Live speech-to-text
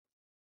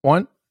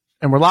One,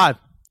 and we're live.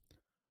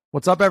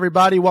 What's up,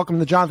 everybody? Welcome to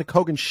the Jonathan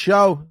Kogan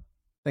Show.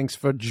 Thanks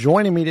for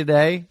joining me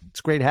today.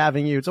 It's great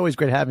having you. It's always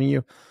great having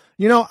you.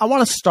 You know, I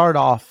want to start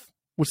off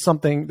with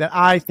something that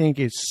I think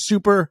is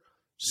super,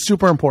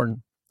 super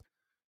important.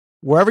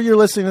 Wherever you're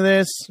listening to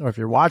this, or if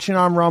you're watching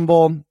on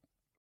Rumble,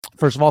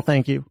 first of all,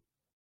 thank you.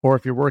 Or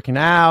if you're working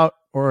out,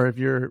 or if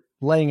you're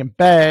laying in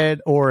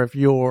bed, or if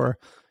you're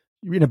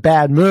in a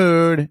bad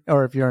mood,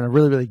 or if you're in a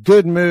really, really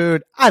good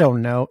mood, I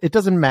don't know. It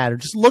doesn't matter.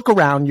 Just look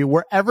around you,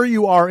 wherever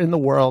you are in the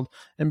world,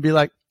 and be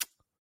like,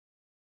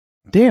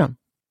 damn,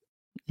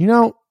 you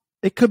know,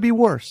 it could be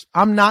worse.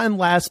 I'm not in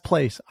last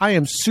place. I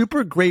am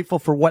super grateful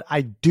for what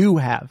I do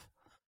have.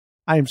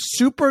 I am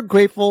super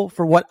grateful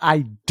for what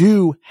I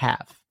do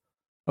have.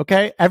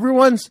 Okay?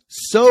 Everyone's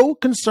so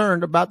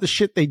concerned about the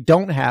shit they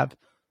don't have.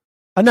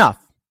 Enough.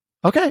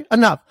 Okay?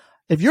 Enough.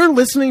 If you're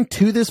listening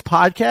to this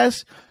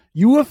podcast,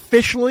 you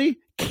officially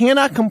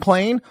cannot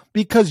complain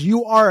because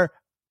you are,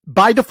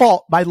 by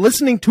default, by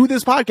listening to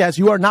this podcast,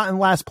 you are not in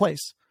last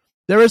place.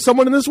 There is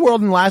someone in this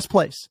world in last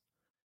place.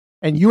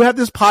 And you have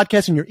this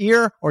podcast in your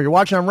ear, or you're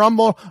watching on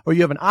Rumble, or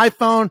you have an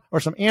iPhone or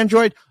some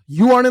Android.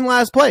 You aren't in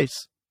last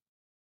place.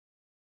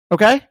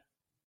 Okay?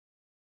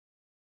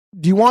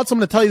 Do you want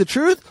someone to tell you the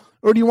truth,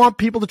 or do you want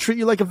people to treat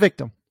you like a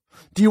victim?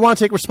 Do you want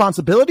to take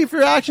responsibility for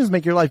your actions,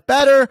 make your life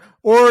better,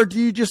 or do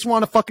you just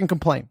want to fucking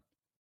complain?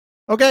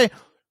 Okay?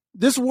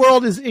 This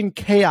world is in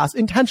chaos,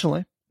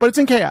 intentionally, but it's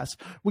in chaos.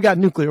 We got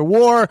nuclear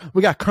war.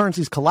 We got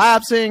currencies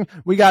collapsing.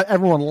 We got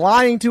everyone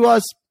lying to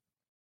us.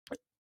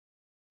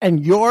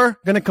 And you're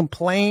going to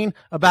complain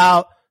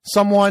about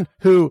someone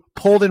who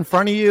pulled in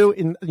front of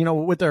you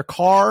with their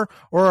car,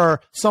 or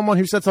someone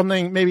who said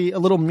something maybe a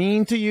little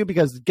mean to you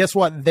because guess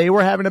what? They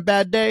were having a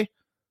bad day.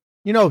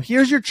 You know,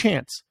 here's your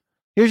chance.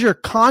 Here's your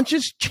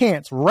conscious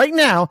chance right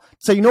now to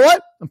say, you know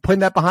what? I'm putting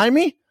that behind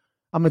me.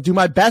 I'm going to do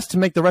my best to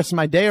make the rest of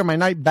my day or my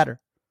night better.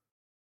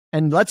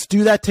 And let's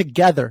do that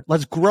together.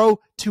 Let's grow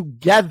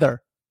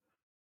together.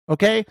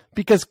 Okay?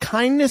 Because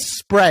kindness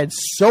spreads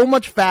so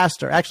much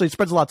faster. Actually, it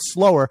spreads a lot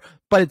slower,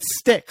 but it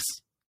sticks.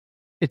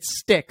 It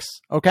sticks.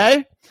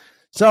 Okay?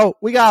 So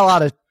we got a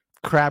lot of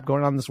crap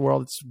going on in this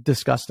world. It's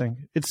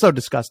disgusting. It's so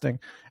disgusting.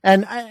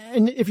 And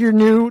if you're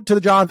new to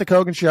the Jonathan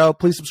Kogan Show,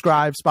 please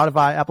subscribe.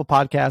 Spotify, Apple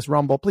Podcasts,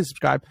 Rumble. Please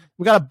subscribe.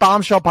 We got a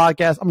bombshell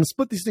podcast. I'm going to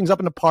split these things up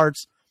into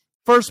parts.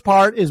 First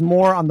part is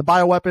more on the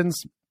bioweapons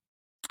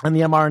and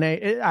the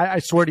mRNA. I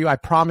swear to you, I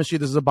promise you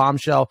this is a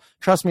bombshell.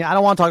 Trust me, I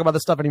don't want to talk about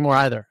this stuff anymore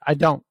either. I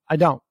don't.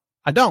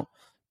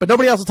 But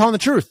nobody else is telling the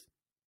truth.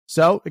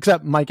 So,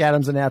 except Mike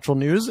Adams and Natural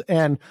News.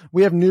 And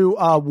we have new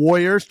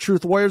warriors,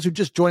 truth warriors, who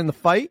just joined the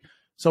fight.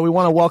 So we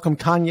want to welcome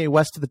Kanye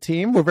West to the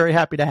team. We're very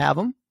happy to have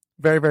him.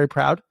 Very, very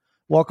proud.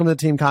 Welcome to the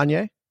team,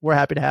 Kanye. We're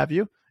happy to have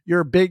you.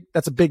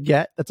 That's a big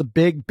get. That's a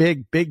big,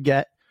 big, big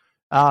get.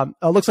 It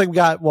looks like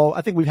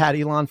I think we've had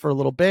Elon for a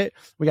little bit.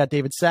 We got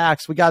David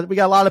Sachs. We got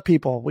a lot of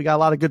people. We got a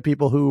lot of good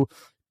people who,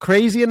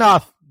 crazy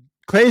enough,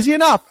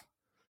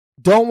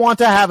 don't want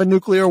to have a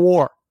nuclear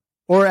war,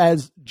 or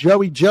as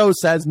Joey Joe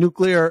says,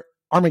 nuclear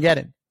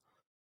Armageddon.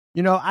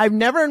 You know, I've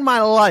never in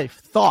my life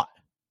thought,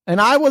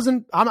 and I'm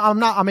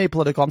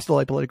apolitical. I'm still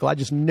apolitical. I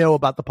just know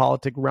about the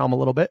politic realm a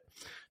little bit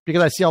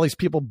because I see all these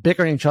people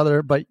bickering each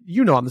other. But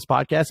you know, on this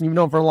podcast, and you've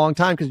known for a long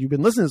time because you've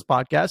been listening to this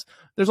podcast,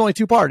 there's only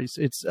two parties.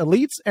 It's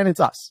elites and it's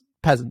us,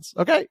 peasants.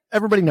 Okay?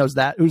 Everybody knows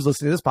that who's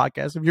listening to this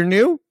podcast. If you're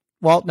new,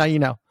 well, now you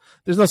know.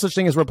 There's no such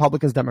thing as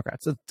Republicans,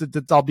 Democrats.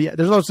 It's all BS.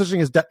 There's no such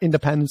thing as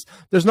independents.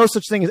 There's no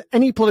such thing as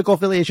any political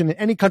affiliation in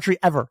any country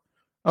ever.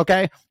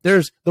 Okay?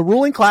 There's the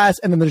ruling class,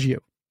 and then there's you.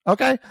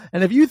 Okay?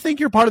 And if you think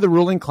you're part of the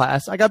ruling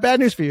class, I got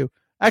bad news for you.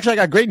 Actually, I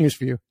got great news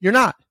for you. You're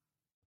not.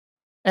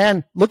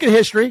 And look at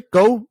history.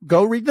 Go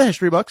read the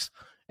history books,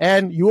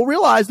 and you will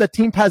realize that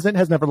Team Peasant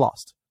has never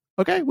lost.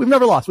 Okay? We've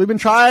never lost. We've been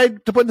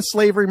tried to put into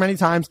slavery many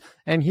times,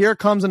 and here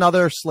comes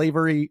another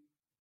slavery.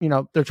 You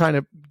know, they're trying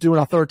to do an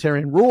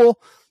authoritarian rule,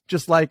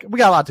 just like we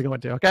got a lot to go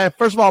into. Okay?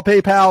 First of all,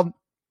 PayPal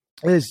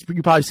is,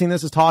 you've probably seen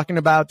this, is talking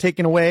about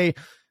taking away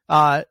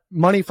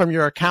money from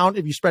your account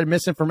if you spread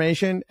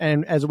misinformation.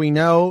 And as we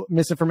know,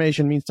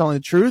 misinformation means telling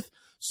the truth.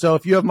 So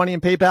if you have money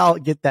in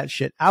PayPal, get that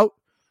shit out.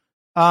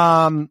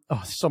 There's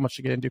so much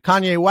to get into.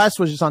 Kanye West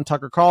was just on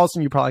Tucker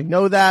Carlson. You probably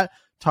know that.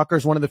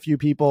 Tucker's one of the few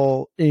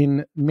people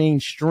in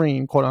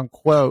mainstream, quote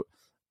unquote,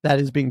 that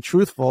is being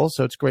truthful.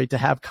 So it's great to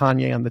have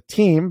Kanye on the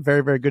team.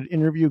 Very, very good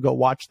interview. Go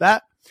watch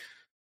that.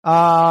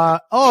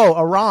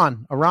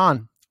 Iran.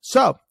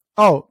 So,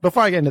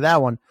 before I get into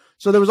that one.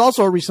 So there was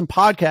also a recent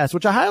podcast,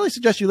 which I highly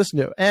suggest you listen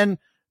to. And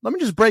let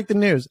me just break the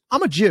news.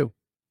 I'm a Jew.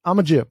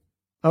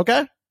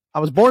 Okay? I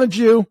was born a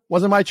Jew.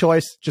 Wasn't my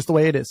choice. Just the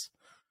way it is.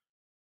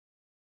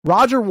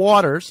 Roger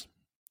Waters,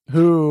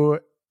 who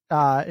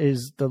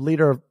is the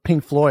leader of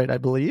Pink Floyd, I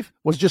believe,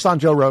 was just on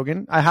Joe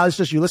Rogan. I highly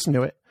suggest you listen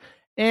to it.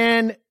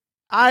 And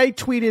I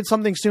tweeted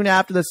something soon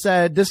after that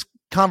said, this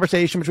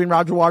conversation between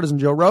Roger Waters and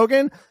Joe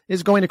Rogan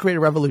is going to create a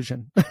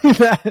revolution.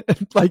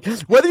 Like,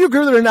 whether you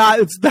agree with it or not,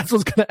 that's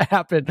what's going to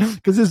happen,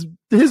 because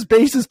his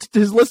basis,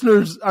 his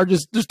listeners are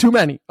just, there's too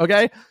many.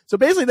 Okay. So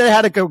basically they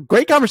had a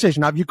great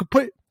conversation. Now, if you could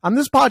put On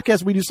this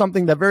podcast, we do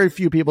something that very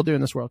few people do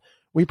in this world.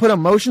 We put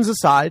emotions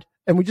aside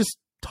and we just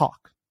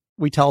talk.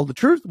 We tell the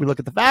truth. We look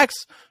at the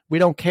facts. We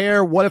don't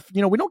care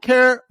we don't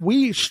care.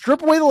 We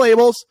strip away the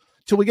labels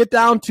till we get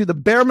down to the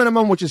bare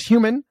minimum, which is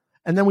human.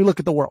 And then we look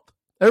at the world.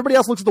 Everybody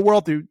else looks at the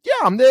world through,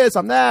 I'm this,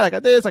 I'm that, I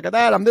got this, I got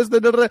that, I'm this.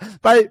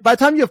 By the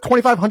time you have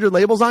 2,500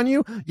 labels on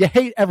you, you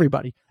hate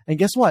everybody. And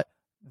guess what?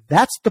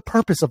 That's the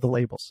purpose of the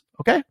labels.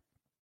 Okay.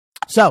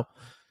 So,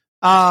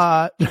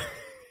 Joe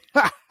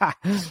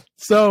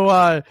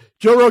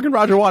Rogan,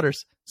 Roger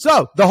Waters.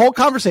 So the whole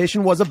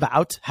conversation was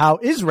about how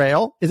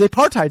Israel is a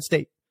apartheid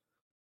state.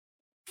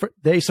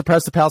 They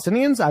suppress the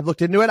Palestinians. I've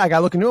looked into it. I got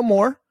to look into it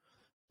more.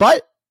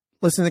 But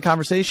listen to the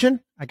conversation.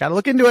 I got to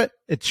look into it.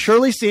 It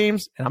surely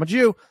seems, and I'm a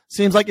Jew,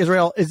 seems like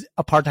Israel is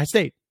apartheid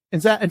state.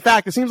 In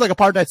fact, it seems like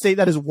apartheid state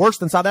that is worse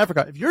than South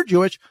Africa. If you're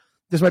Jewish,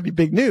 this might be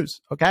big news,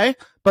 okay?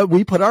 But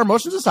we put our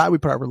emotions aside. We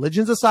put our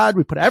religions aside.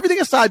 We put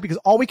everything aside because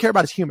all we care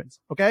about is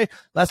humans, okay?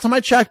 Last time I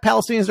checked,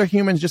 Palestinians are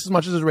humans just as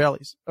much as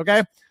Israelis,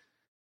 okay?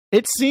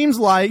 It seems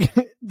like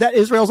that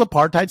Israel's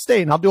apartheid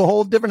state, and I'll do a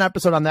whole different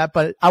episode on that,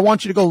 but I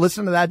want you to go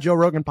listen to that Joe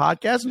Rogan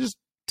podcast and just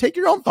take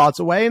your own thoughts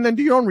away and then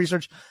do your own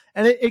research.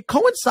 And it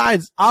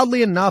coincides,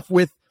 oddly enough,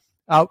 with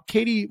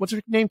Katie, what's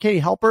her name?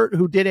 Katie Halpert,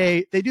 who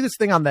they do this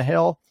thing on The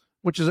Hill,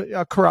 which is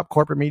a corrupt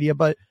corporate media,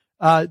 but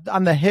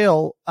on The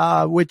Hill,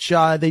 which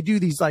they do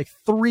these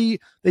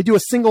they do a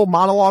single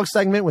monologue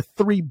segment with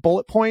 3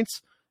 bullet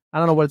points. I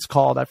don't know what it's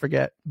called. I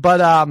forget.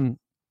 But,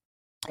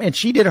 and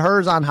she did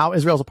hers on how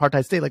Israel's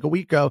apartheid state like a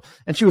week ago,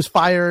 and she was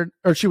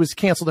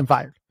canceled and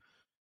fired.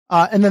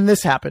 And then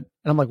this happened,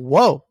 and I'm like,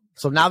 whoa.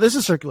 So now this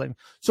is circulating.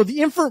 So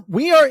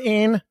we are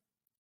in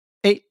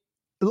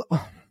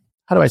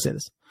how do I say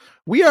this?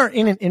 We are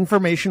in an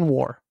information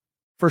war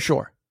for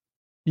sure.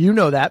 You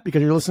know that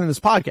because you're listening to this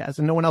podcast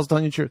and no one else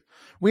telling you the truth.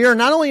 We are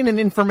not only in an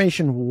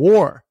information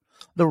war.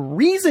 The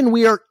reason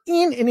we are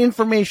in an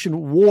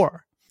information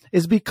war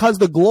is because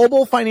the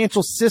global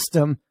financial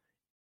system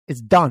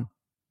is done.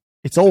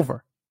 It's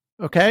over.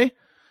 Okay?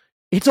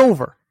 It's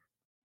over.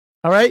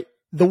 All right?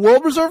 The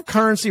world reserve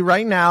currency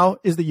right now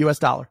is the US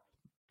dollar.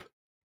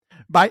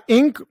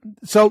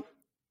 So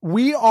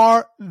we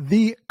are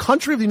the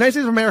country of the United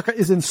States of America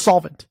is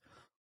insolvent,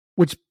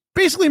 which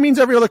basically means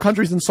every other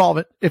country is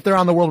insolvent if they're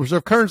on the world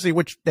reserve currency,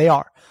 which they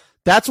are.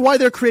 That's why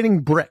they're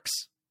creating BRICS,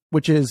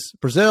 which is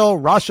Brazil,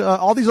 Russia,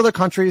 all these other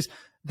countries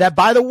that,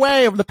 by the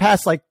way, over the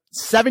past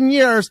 7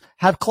 years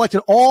have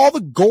collected all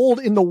the gold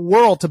in the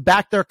world to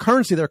back their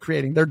currency they're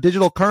creating, their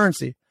digital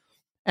currency.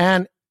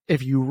 And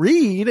if you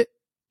read,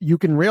 you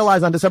can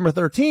realize on December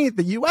 13th,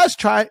 the U.S.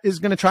 is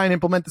going to try and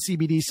implement the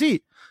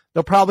CBDC.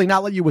 They'll probably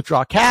not let you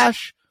withdraw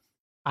cash.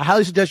 I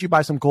highly suggest you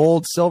buy some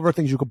gold, silver,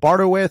 things you could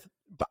barter with.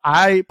 But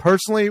I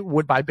personally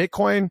would buy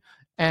Bitcoin,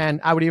 and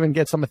I would even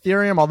get some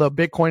Ethereum, although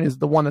Bitcoin is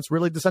the one that's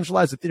really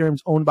decentralized.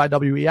 Ethereum's owned by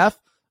WEF,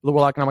 the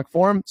World Economic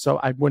Forum, so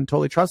I wouldn't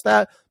totally trust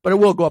that. But it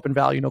will go up in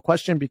value, no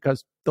question,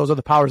 because those are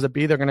the powers that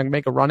be. They're going to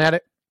make a run at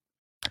it.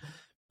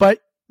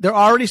 But they're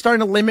already starting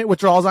to limit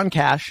withdrawals on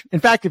cash.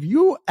 In fact, if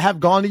you have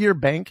gone to your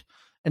bank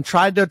and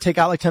tried to take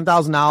out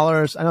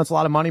 $10,000, I know it's a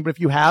lot of money, but if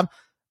you have,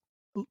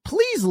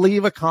 please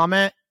leave a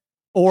comment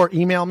or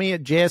email me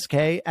at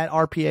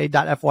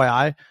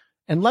jsk@rpa.fyi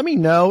and let me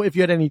know if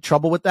you had any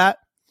trouble with that,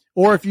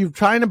 or if you're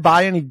trying to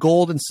buy any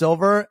gold and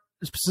silver,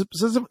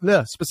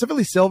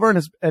 specifically silver,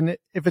 and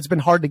if it's been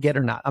hard to get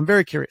or not. I'm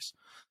very curious.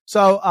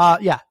 So,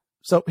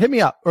 so hit me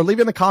up or leave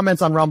it in the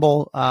comments on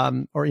Rumble,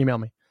 or email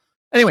me.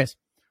 Anyways,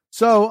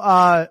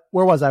 so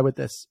where was I with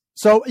this?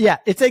 So yeah,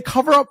 it's a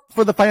cover up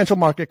for the financial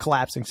market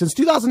collapsing. Since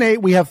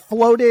 2008, we have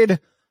floated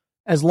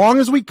as long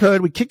as we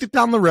could. We kicked it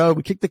down the road.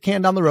 We kicked the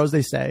can down the road, as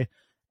they say.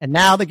 And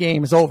now the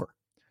game is over.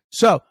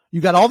 So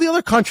you got all the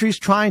other countries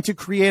trying to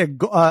create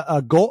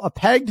a gold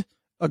pegged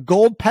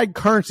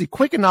currency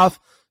quick enough,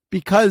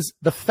 because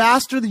the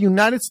faster the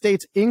United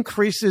States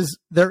increases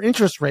their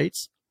interest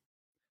rates,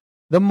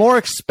 the more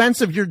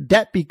expensive your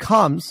debt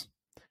becomes.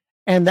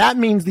 And that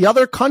means the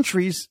other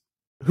countries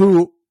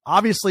who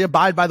obviously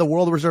abide by the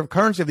world reserve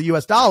currency of the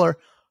US dollar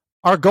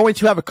are going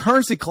to have a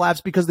currency collapse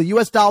because the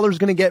US dollar is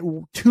going to get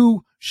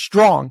too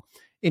strong.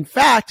 In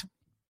fact,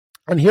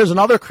 and here's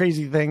another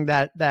crazy thing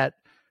that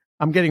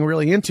I'm getting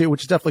really into,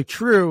 which is definitely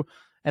true.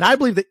 And I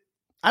believe the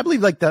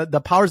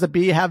powers that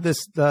be have they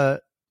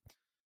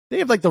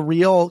have the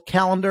real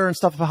calendar and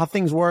stuff of how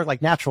things work,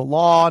 like natural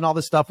law and all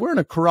this stuff.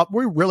 We're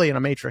really in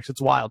a matrix.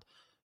 It's wild.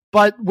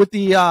 But with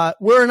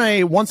we're in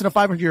a once in a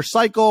 500-year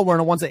cycle. We're in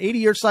a once in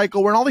 80-year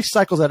cycle. We're in all these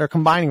cycles that are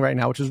combining right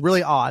now, which is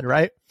really odd,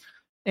 right?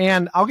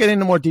 And I'll get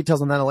into more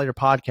details on that in a later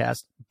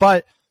podcast.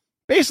 But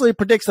basically it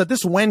predicts that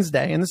this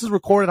Wednesday, and this is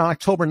recorded on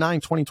October 9,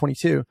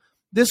 2022,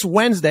 this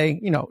Wednesday,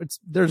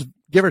 there's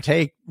give or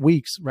take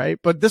weeks, right?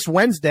 But this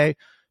Wednesday,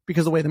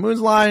 because of the way the moon's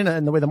lying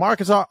and the way the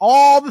markets are,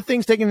 all the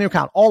things taken into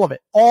account, all of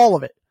it,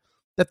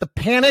 that the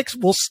panics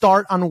will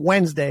start on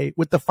Wednesday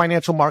with the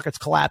financial markets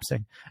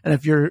collapsing. And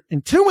if you're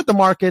in tune with the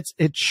markets,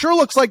 it sure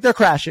looks like they're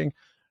crashing,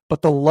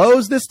 but the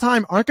lows this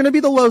time aren't going to be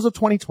the lows of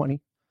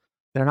 2020.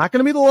 They're not going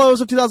to be the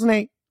lows of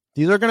 2008.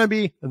 These are going to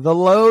be the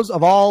lows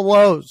of all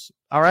lows.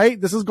 All right.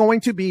 This is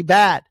going to be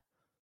bad.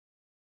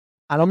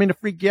 I don't mean to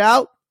freak you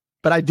out,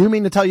 but I do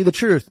mean to tell you the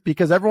truth,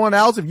 because everyone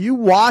else, if you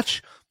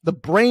watch the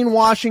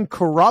brainwashing,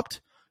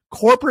 corrupt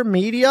corporate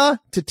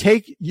media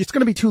it's going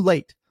to be too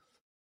late.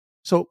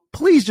 So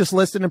please just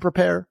listen and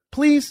prepare.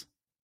 Please,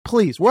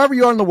 wherever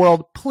you are in the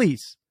world,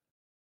 please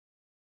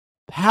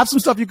have some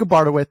stuff you can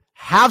barter with,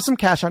 have some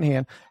cash on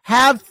hand,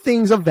 have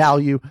things of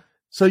value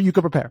so you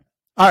can prepare.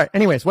 All right.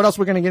 Anyways, what else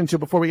we're going to get into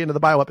before we get into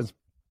the bioweapons?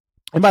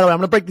 And by the way, I'm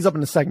going to break these up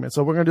into segments.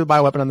 So we're going to do the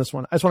bioweapon on this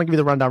one. I just want to give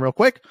you the rundown real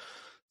quick.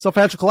 So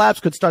financial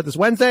collapse could start this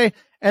Wednesday,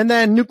 and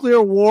then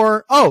nuclear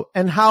war. Oh,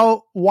 and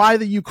why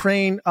the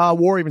Ukraine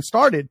war even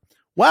started.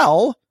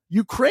 Well,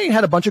 Ukraine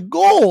had a bunch of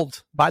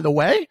gold, by the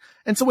way.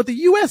 And so what the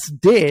U.S.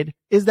 did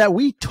is that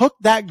we took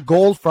that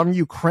gold from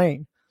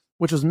Ukraine,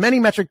 which was many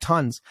metric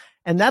tons.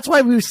 And that's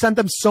why we sent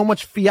them so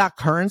much fiat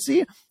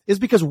currency, is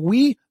because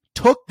we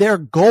took their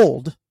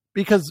gold,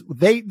 because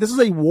this is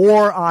a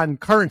war on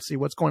currency,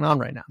 what's going on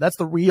right now. That's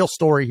the real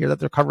story here that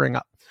they're covering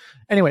up.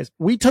 Anyways,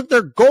 we took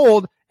their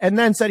gold and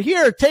then said,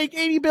 here, take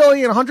 80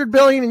 billion, 100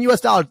 billion in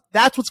US dollars.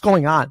 That's what's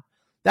going on.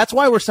 That's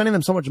why we're sending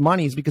them so much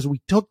money, is because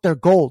we took their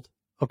gold.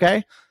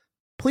 Okay.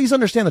 Please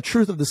understand the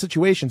truth of the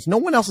situations. No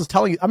one else is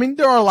telling you. I mean,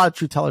 there are a lot of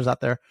truth tellers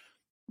out there.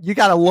 You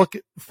got to look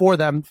for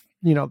them.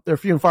 You know, they're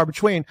few and far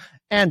between.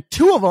 And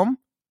two of them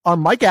are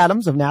Mike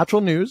Adams of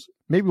Natural News,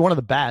 maybe one of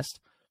the best.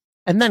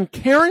 And then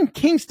Karen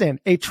Kingston,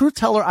 a truth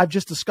teller I've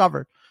just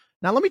discovered.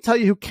 Now, let me tell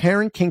you who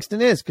Karen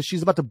Kingston is, because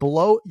she's about to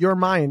blow your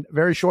mind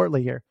very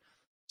shortly here.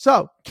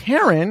 So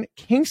Karen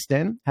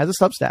Kingston has a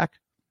Substack,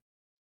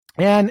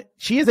 and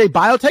she is a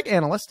biotech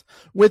analyst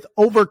with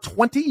over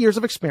 20 years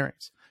of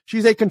experience.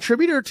 She's a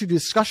contributor to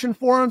discussion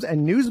forums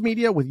and news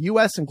media with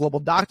U.S. and global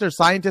doctors,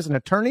 scientists, and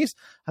attorneys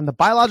on the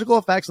biological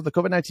effects of the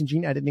COVID-19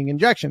 gene editing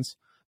injections.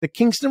 The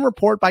Kingston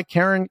Report by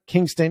Karen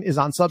Kingston is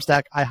on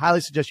Substack. I highly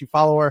suggest you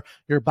follow her.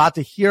 You're about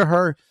to hear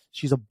her.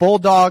 She's a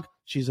bulldog.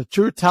 She's a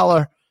truth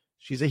teller.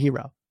 She's a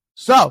hero.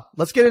 So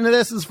let's get into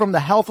this. This is from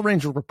the Health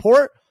Ranger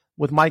Report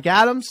with Mike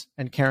Adams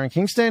and Karen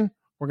Kingston.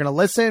 We're going to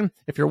listen.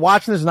 If you're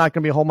watching, this is not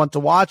going to be a whole month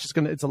to watch.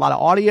 It's a lot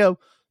of audio,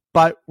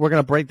 but we're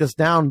going to break this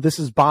down. This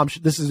is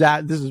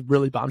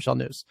really bombshell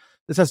news.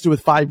 This has to do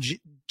with 5G.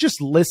 Just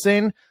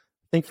listen,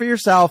 think for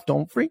yourself.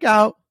 Don't freak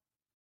out.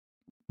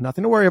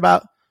 Nothing to worry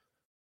about.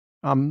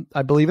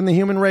 I believe in the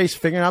human race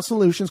figuring out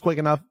solutions quick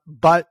enough,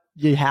 but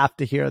you have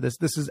to hear this.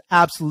 This is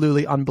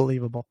absolutely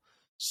unbelievable.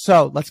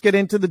 So let's get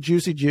into the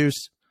juicy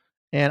juice,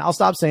 and I'll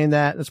stop saying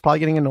that. It's probably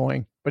getting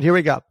annoying, but here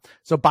we go.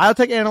 So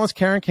biotech analyst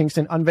Karen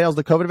Kingston unveils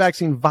the COVID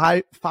vaccine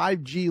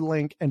 5G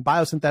link and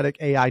biosynthetic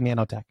AI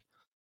nanotech.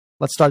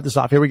 Let's start this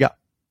off. Here we go.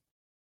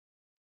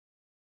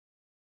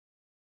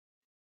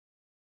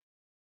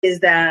 Is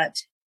that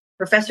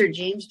Professor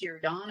James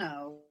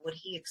Giordano, what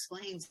he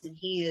explains, and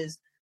he has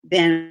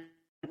been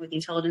with the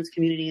intelligence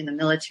community and the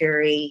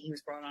military. He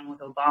was brought on with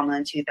Obama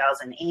in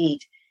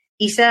 2008.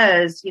 He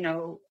says,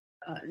 neurostim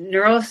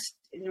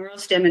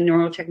and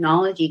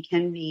neurotechnology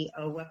can be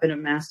a weapon of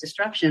mass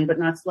destruction, but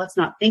let's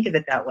not think of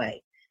it that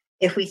way.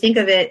 If we think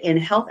of it in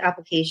health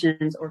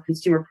applications or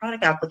consumer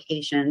product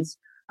applications,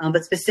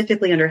 but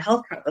specifically under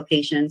health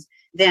applications,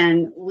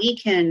 then we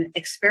can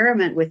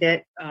experiment with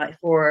it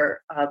for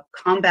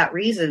combat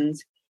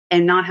reasons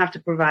and not have to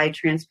provide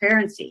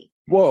transparency.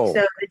 Whoa.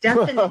 So the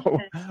definition, whoa.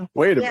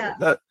 Wait a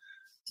minute.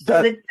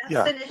 The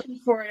definition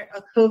for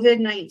a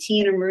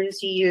COVID-19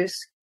 emergency use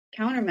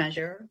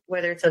countermeasure,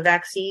 whether it's a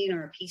vaccine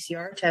or a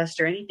PCR test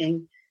or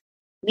anything,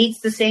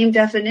 meets the same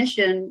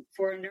definition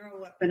for a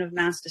neuroweapon of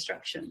mass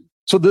destruction.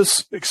 So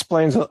this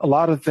explains a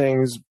lot of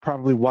things,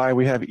 probably why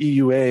we have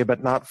EUA,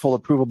 but not full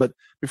approval. But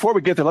before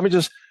we get there, let me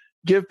just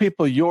give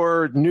people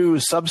your new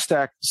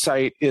Substack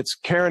site. It's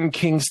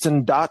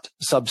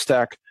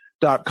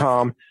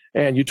karenkingston.substack.com.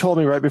 And you told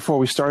me right before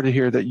we started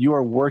here that you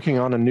are working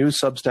on a new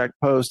Substack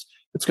post.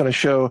 It's going to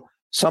show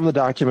some of the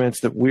documents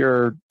that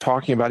we're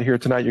talking about here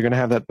tonight. You're going to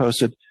have that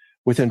posted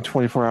within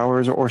 24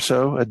 hours or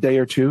so, a day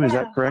or two. Is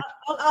that correct?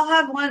 I'll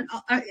have one.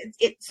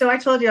 So I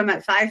told you I'm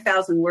at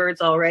 5,000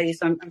 words already.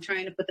 So I'm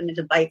trying to put them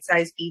into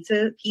bite-sized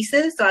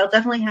pieces. So I'll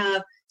definitely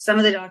have some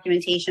of the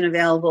documentation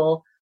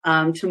available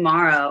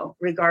tomorrow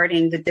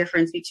regarding the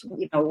difference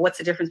between, what's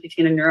the difference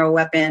between a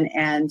neuroweapon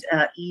and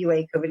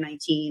EUA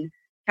COVID-19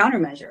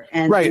 countermeasure.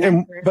 And right.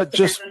 But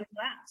just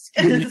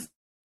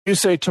you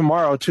say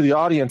tomorrow to the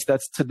audience,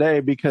 that's today,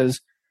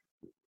 because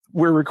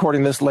we're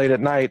recording this late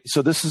at night.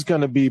 So this is going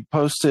to be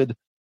posted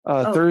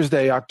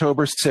Thursday,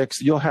 October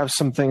 6th. You'll have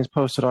some things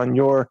posted on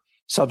your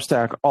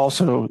Substack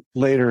also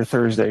later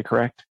Thursday,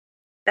 correct?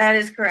 That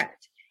is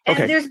correct. And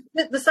okay. There's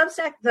the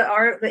Substack,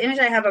 the image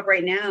I have up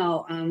right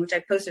now, which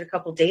I posted a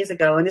couple days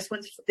ago, and this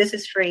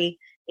is free,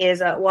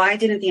 is why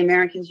didn't the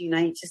Americans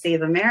unite to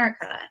save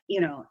America?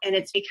 And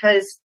it's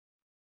because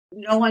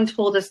no one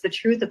told us the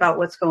truth about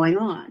what's going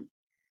on.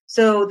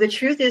 So the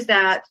truth is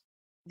that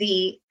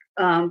the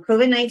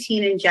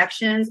COVID-19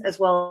 injections, as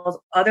well as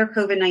other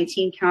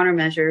COVID-19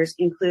 countermeasures,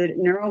 include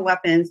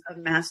neuroweapons of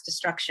mass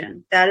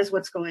destruction. That is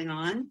what's going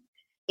on.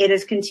 It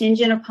is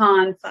contingent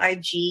upon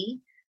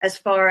 5G as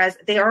far as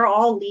they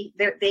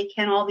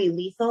can all be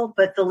lethal,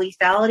 but the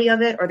lethality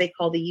of it, or they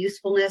call the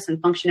usefulness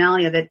and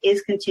functionality of it,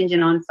 is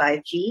contingent on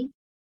 5G.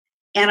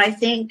 And I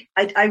think,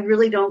 I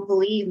really don't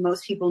believe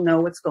most people know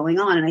what's going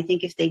on. And I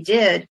think if they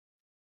did,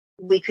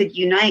 we could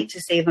unite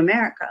to save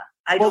America.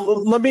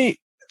 Let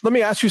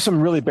me ask you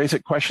some really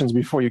basic questions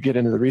before you get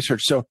into the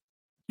research. So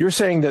you're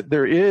saying that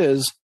there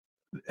is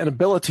an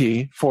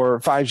ability for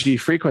 5G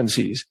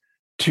frequencies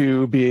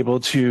to be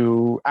able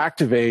to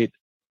activate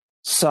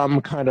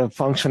some kind of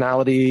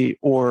functionality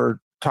or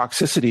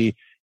toxicity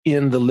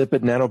in the lipid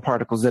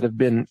nanoparticles that have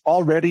been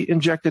already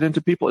injected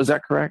into people. Is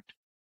that correct?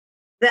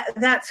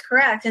 That's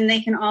correct. And they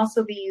can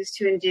also be used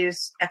to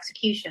induce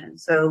execution,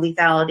 so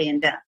lethality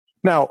and death.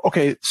 Now,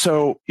 okay,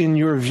 so in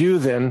your view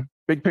then,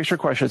 big picture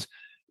questions,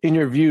 in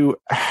your view,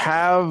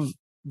 have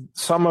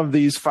some of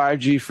these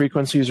 5G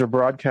frequencies or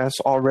broadcasts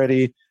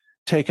already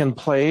taken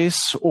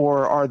place,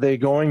 or are they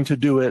going to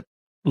do it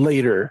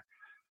later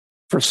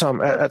for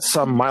at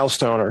some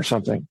milestone or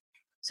something?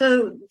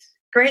 So,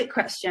 great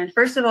question.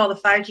 First of all, the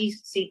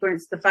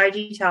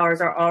 5G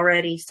towers are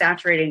already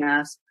saturating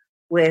us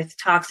with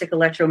toxic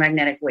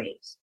electromagnetic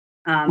waves.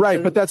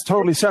 Right, but that's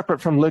totally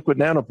separate from liquid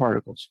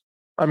nanoparticles.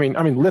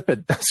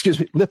 Lipid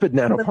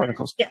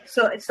nanoparticles. Yeah,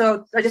 so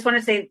I just want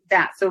to say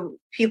that. So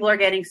people are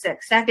getting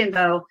sick. Second,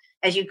 though,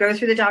 as you go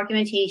through the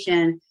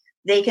documentation,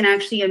 they can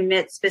actually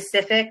emit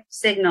specific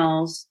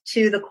signals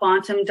to the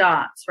quantum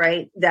dots,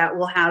 right, that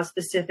will have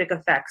specific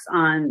effects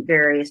on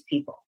various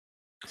people.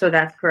 So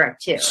that's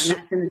correct, too. And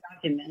that's in the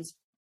documents.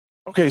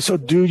 Okay, so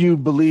do you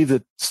believe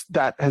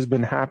that has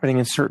been happening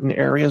in certain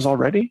areas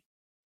already?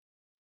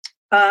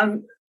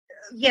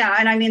 Yeah,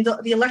 and I mean,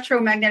 the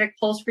electromagnetic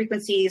pulse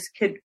frequencies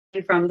could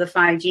be from the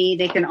 5G.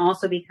 They can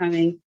also be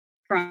coming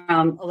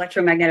from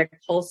electromagnetic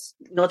pulse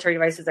military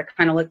devices that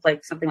kind of look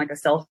like something like a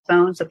cell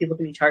phone, so people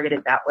can be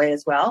targeted that way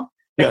as well.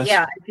 But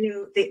yes.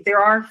 Yeah, there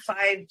are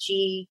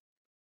 5G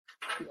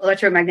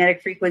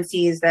electromagnetic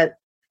frequencies that,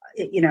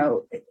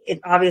 it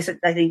obviously,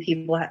 I think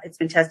it's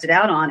been tested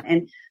out on,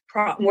 and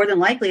more than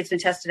likely it's been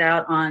tested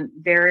out on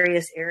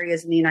various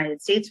areas in the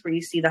United States where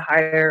you see the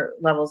higher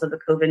levels of the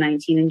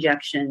COVID-19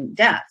 injection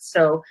deaths.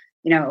 So,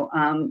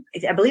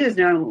 I believe it's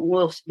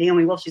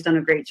Naomi Wolf. She's done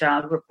a great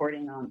job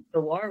reporting on the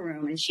War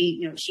Room, and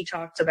she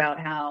talked about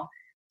how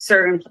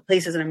certain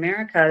places in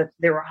America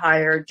there were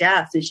higher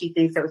deaths, and she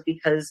thinks that was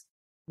because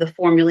the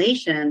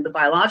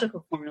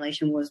biological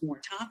formulation was more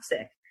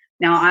toxic.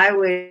 Now, I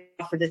would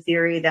offer the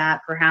theory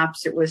that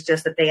perhaps it was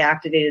just that they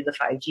activated the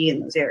 5G in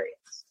those areas.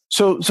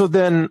 So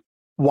then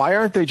why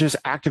aren't they just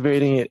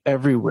activating it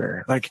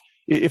everywhere? Like,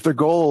 if their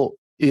goal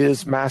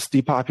is mass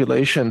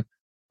depopulation,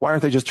 why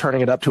aren't they just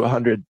turning it up to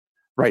 100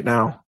 right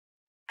now?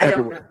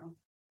 Everywhere?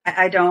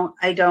 I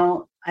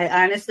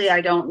honestly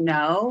don't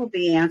know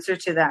the answer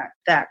to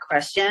that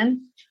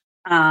question.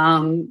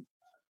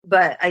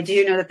 But I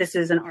do know that this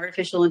is an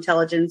artificial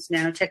intelligence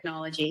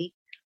nanotechnology.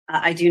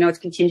 I do know it's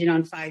contingent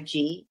on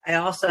 5G. I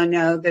also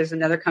know there's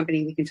another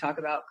company we can talk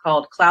about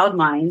called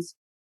CloudMinds,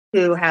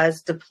 who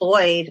has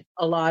deployed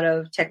a lot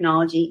of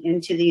technology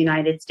into the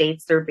United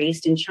States. They're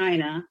based in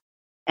China.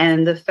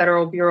 And the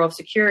Federal Bureau of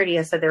Security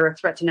has said they're a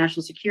threat to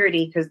national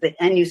security because the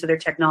end use of their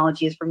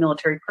technology is for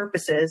military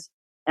purposes.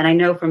 And I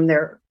know from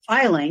their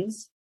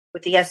filings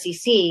with the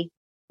SEC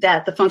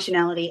that the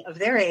functionality of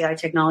their AI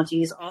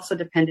technology is also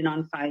dependent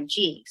on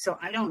 5G. So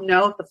I don't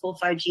know if the full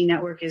 5G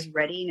network is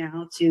ready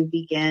now to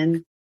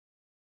begin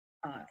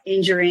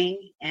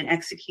injuring and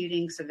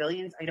executing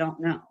civilians. I don't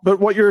know.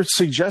 But what you're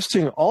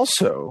suggesting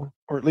also,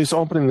 or at least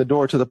opening the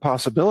door to the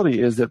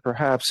possibility, is that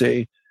perhaps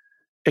a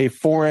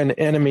foreign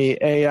enemy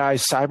AI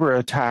cyber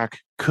attack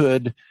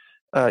could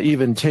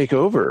even take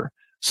over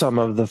some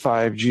of the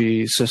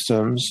 5G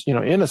systems, in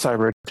a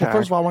cyber attack. Well,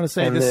 first of all, I want to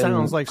say this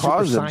sounds like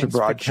super science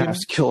fiction,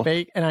 kill.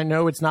 Fake, and I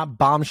know it's not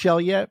bombshell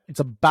yet.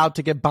 It's about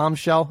to get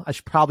bombshell. I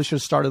probably should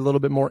have started a little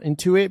bit more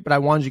into it, but I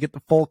wanted you to get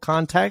the full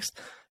context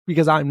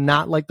because I'm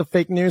not like the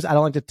fake news. I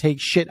don't like to take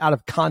shit out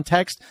of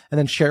context and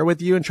then share with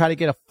you and try to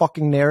get a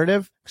fucking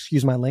narrative.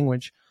 Excuse my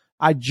language.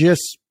 I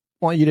just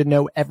want you to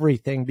know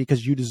everything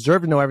because you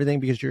deserve to know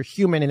everything because you're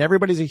human, and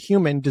everybody's a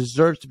human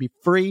deserves to be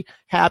free,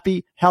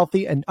 happy,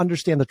 healthy, and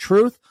understand the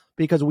truth.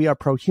 Because we are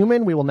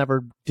pro-human, we will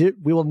never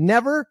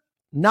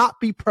not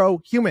be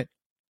pro-human.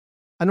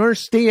 I don't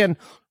understand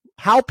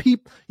how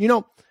people,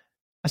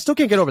 I still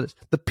can't get over this.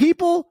 The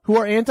people who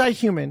are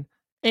anti-human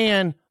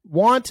and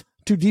want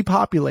to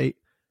depopulate,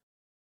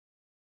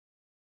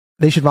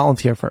 they should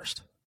volunteer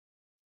first.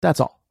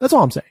 That's all. That's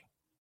all I'm saying.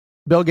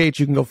 Bill Gates,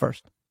 you can go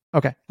first.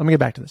 Okay, let me get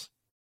back to this.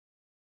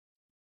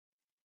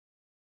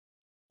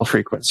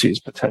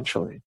 Frequencies,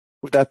 potentially.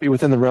 Would that be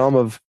within the realm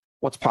of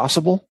what's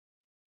possible?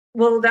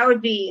 Well, that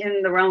would be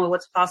in the realm of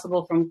what's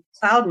possible from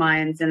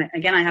CloudMinds. And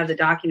again, I have the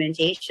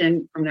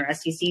documentation from their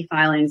SEC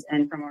filings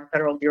and from our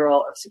Federal Bureau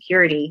of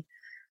Security,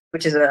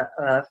 which is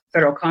a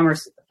federal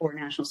commerce for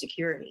national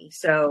security.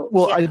 So,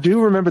 well, yeah. I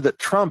do remember that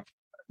Trump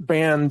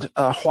banned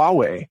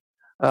Huawei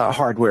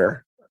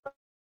hardware. I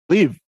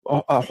believe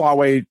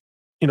Huawei,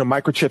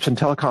 microchips and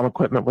telecom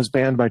equipment was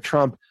banned by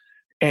Trump.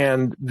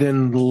 And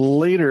then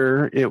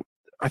later,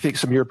 I think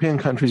some European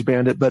countries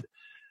banned it, but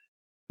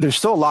there's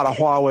still a lot of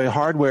Huawei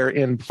hardware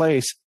in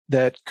place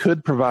that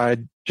could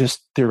provide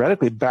just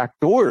theoretically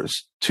backdoors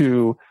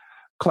to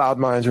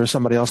CloudMinds or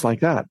somebody else like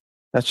that.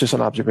 That's just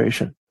an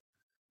observation.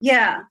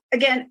 Yeah.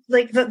 Again,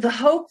 like the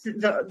hope,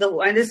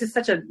 and this is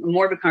such a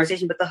morbid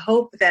conversation, but the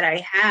hope that I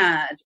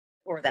had,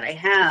 or that I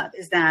have,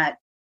 is that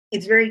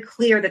it's very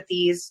clear that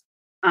these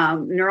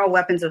neural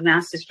weapons of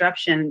mass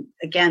destruction,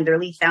 again, their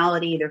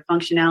lethality, their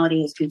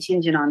functionality is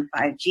contingent on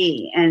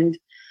 5G. And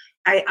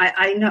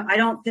I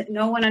know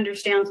no one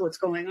understands what's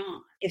going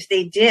on. If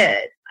they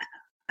did,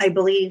 I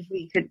believe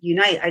we could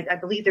unite. I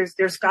believe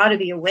there's got to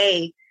be a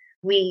way.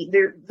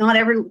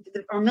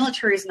 Our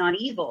military is not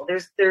evil.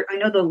 I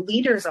know the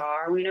leaders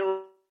are. We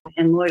know,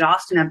 and Lloyd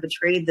Austin have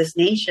betrayed this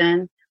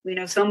nation. We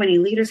know so many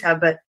leaders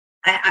have, but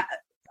I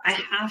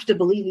have to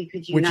believe we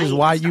could unite. Which is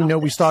why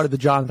we started the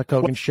Jonathan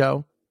Kogan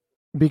Show,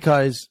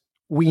 because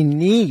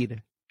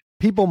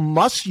people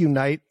must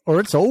unite, or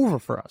it's over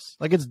for us.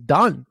 Like, it's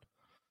done.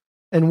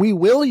 And we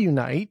will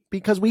unite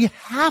because we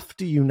have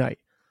to unite.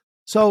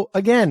 So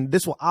again,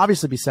 this will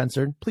obviously be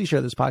censored. Please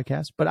share this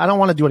podcast, but I don't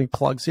want to do any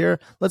plugs here.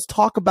 Let's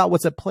talk about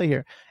what's at play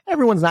here.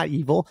 Everyone's not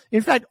evil.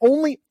 In fact,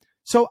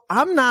 so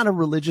I'm not a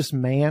religious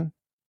man.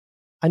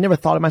 I never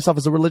thought of myself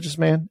as a religious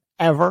man,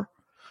 ever.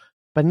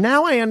 But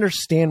now I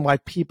understand why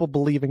people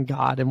believe in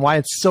God and why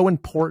it's so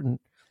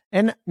important.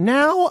 And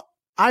now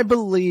I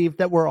believe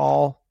that we're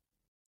all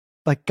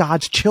like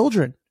God's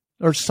children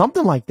or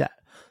something like that.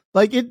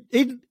 Like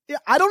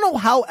I don't know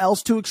how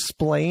else to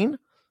explain.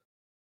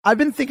 I've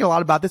been thinking a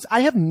lot about this.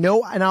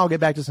 And I'll get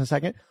back to this in a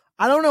second.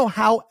 I don't know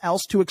how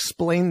else to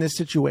explain this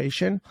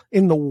situation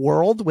in the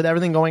world with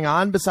everything going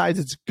on besides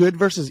it's good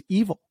versus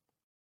evil.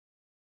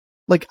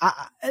 Like,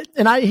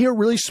 I hear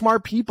really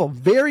smart people,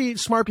 very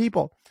smart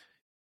people.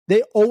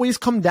 They always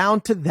come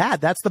down to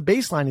that. That's the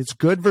baseline. It's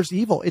good versus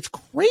evil. It's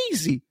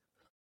crazy.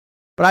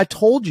 But I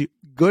told you,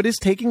 good is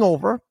taking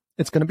over.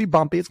 It's going to be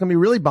bumpy. It's going to be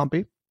really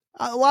bumpy.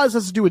 A lot of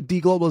this has to do with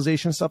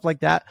deglobalization, stuff like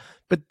that.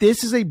 But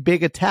this is a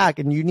big attack,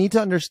 and you need to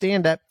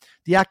understand that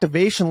the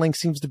activation link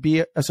seems to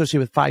be associated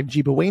with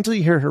 5G. But wait until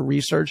you hear her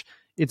research.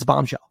 It's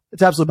bombshell.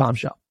 It's absolute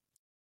bombshell.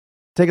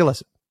 Take a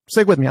listen.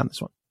 Stick with me on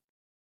this one.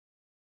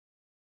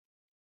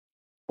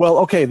 Well,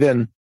 okay,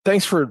 then.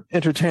 Thanks for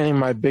entertaining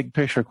my big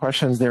picture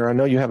questions there. I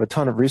know you have a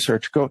ton of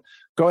research. Go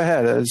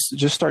ahead.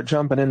 Just start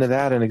jumping into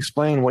that and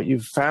explain what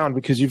you've found,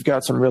 because you've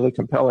got some really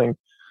compelling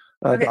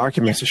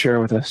documents to share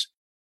with us.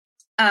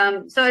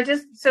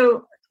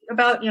 So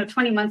about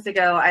 20 months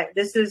ago,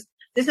 this is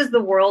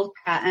the world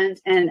patent,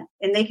 and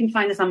they can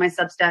find this on my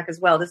Substack as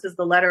well. This is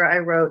the letter I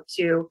wrote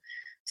to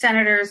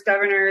senators,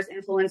 governors,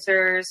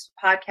 influencers,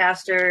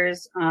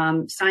 podcasters,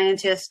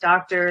 scientists,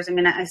 doctors. I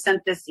mean, I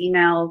sent this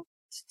email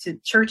to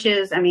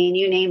churches. I mean,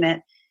 you name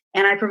it.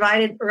 And I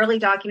provided early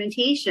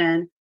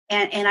documentation.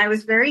 And I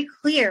was very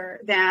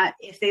clear that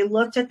if they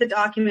looked at the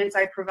documents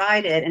I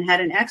provided and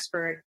had an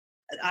expert,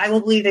 I will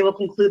believe they will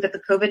conclude that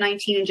the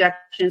COVID-19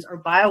 injections are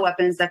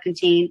bioweapons that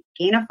contain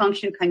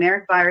gain-of-function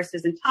chimeric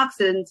viruses and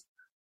toxins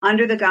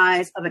under the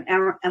guise of an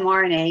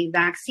mRNA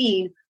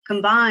vaccine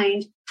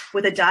combined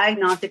with a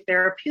diagnostic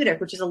therapeutic,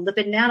 which is a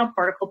lipid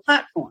nanoparticle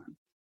platform.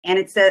 And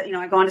it said,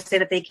 I go on to say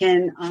that they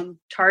can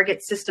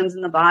target systems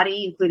in the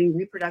body, including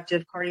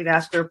reproductive,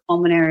 cardiovascular,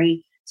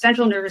 pulmonary,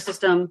 central nervous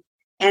system,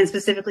 and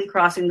specifically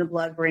crossing the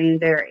blood-brain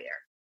barrier.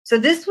 So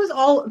this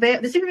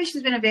information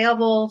has been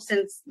available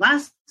since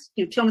almost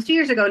 2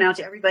 years ago now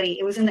to everybody.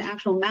 It was in the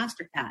actual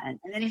master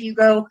patent. And then if you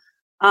go,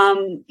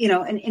 and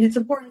it's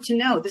important to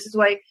know, this is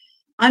why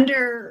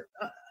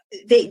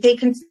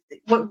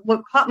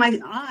what caught my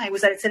eye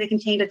was that it said it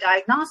contained a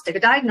diagnostic. A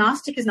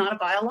diagnostic is not a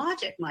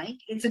biologic, Mike.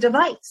 It's a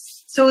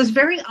device. So it was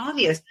very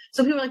obvious.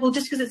 So people are like, well,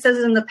 just because it says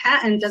it in the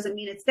patent doesn't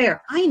mean it's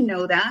there. I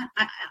know that.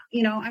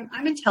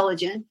 I'm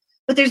intelligent,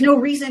 but there's no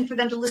reason for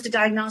them to list a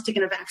diagnostic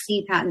in a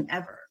vaccine patent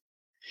ever.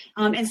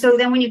 And so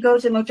then when you go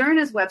to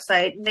Moderna's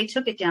website, they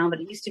took it down,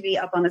 but it used to be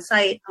up on the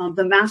site.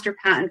 The master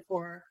patent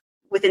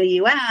within the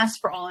U.S.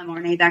 for all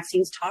mRNA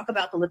vaccines talk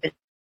about the lipid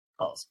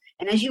particles.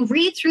 And as you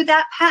read through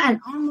that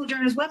patent on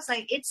Moderna's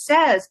website, it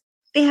says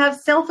they have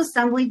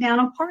self-assembly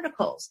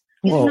nanoparticles.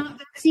 These are not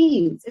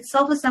vaccines. It's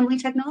self-assembly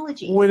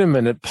technology. Wait a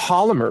minute.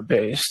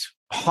 Polymer-based,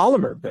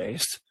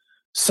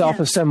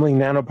 self-assembling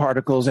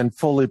nanoparticles and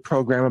fully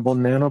programmable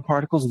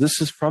nanoparticles.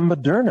 This is from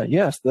Moderna.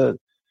 Yes,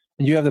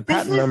 you have the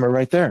patent number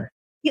right there.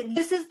 Yeah,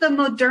 this is the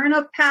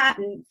Moderna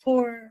patent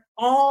for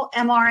all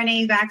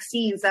mRNA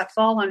vaccines that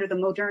fall under the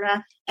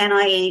Moderna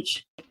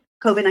NIH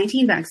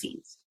COVID-19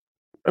 vaccines.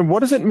 And what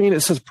does it mean?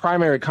 It says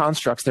primary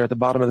constructs there at the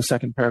bottom of the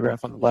second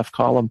paragraph on the left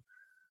column.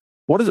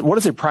 What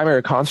is a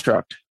primary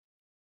construct?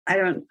 I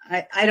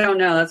don't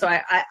know. So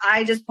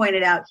I just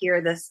pointed out here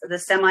the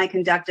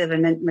semiconductive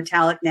and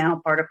metallic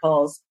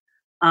nanoparticles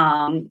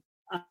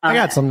I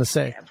got something to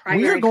say.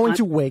 We are going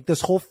to wake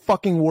this whole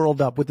fucking world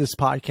up with this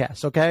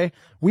podcast, okay?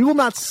 We will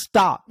not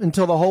stop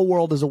until the whole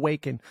world is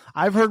awakened.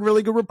 I've heard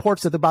really good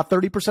reports that about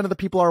 30% of the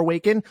people are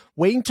awakened.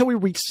 Wait until we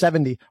reach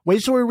 70. Wait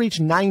until we reach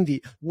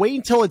 90. Wait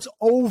until it's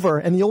over,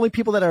 and the only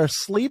people that are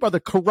asleep are the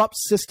corrupt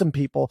system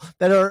people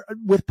that are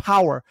with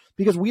power,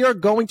 because we are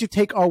going to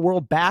take our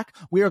world back.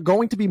 We are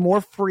going to be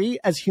more free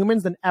as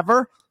humans than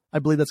ever. I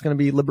believe that's going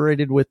to be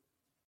liberated with,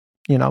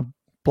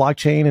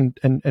 blockchain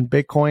and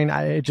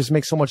Bitcoin. It just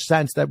makes so much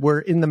sense that we're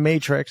in the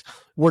matrix.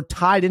 We're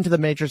tied into the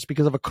matrix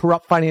because of a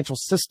corrupt financial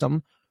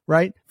system,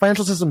 right?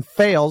 Financial system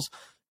fails.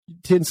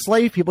 To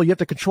enslave people, you have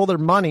to control their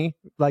money,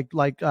 like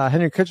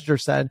Henry Kissinger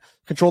said,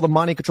 control the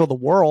money, control the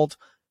world.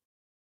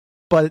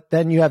 But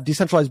then you have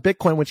decentralized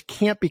Bitcoin, which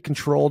can't be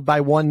controlled by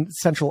one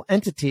central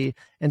entity.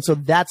 And so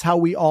that's how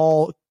we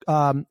all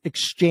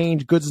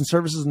exchange goods and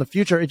services in the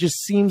future. It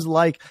just seems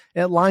like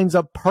it lines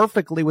up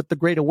perfectly with the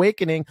Great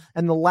Awakening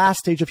and the last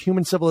stage of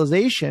human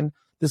civilization,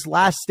 this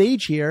last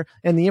stage here,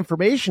 and the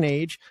information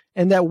age,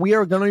 and that we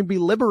are going to be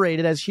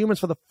liberated as humans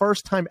for the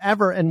first time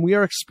ever. And we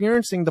are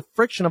experiencing the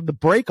friction of the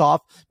break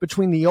off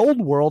between the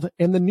old world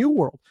and the new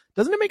world.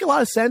 Doesn't it make a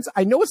lot of sense?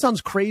 I know it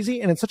sounds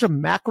crazy, and it's such a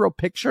macro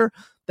picture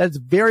that it's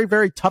very,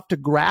 very tough to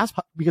grasp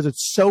because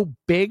it's so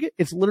big.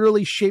 It's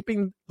literally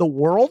shaping the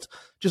world.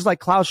 Just like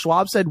Klaus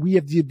Schwab said, we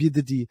have the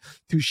ability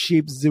to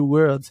shape the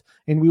world,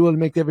 and we will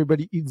make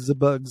everybody eat the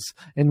bugs,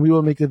 and we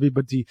will make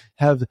everybody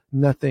have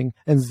nothing,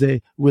 and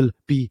they will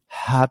be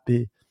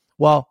happy.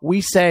 Well,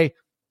 we say,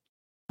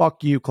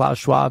 fuck you, Klaus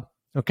Schwab,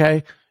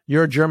 okay?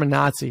 You're a German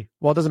Nazi.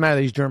 Well, it doesn't matter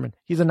that he's German.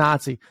 He's a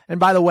Nazi. And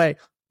by the way,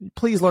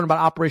 please learn about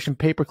Operation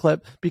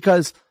Paperclip,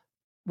 because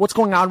what's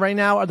going on right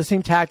now are the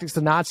same tactics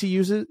the Nazi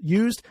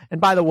used. And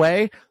by the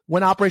way,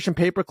 when Operation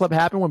Paperclip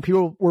happened, when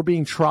people were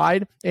being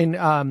tried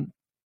at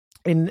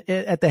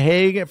The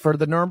Hague for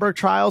the Nuremberg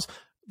trials,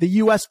 the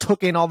U.S.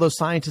 took in all those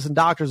scientists and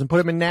doctors and put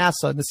them in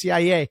NASA and the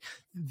CIA.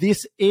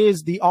 This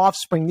is the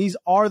offspring. These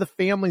are the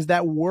families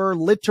that were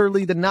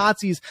literally the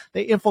Nazis.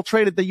 They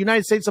infiltrated the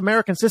United States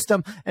American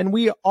system, and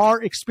we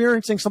are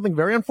experiencing something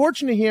very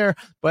unfortunate here,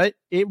 but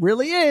it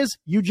really is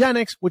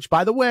eugenics, which,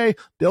 by the way,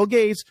 Bill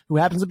Gates, who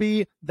happens to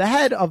be the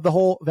head of the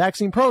whole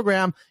vaccine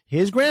program,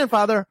 his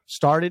grandfather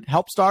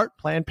helped start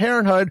Planned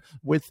Parenthood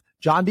with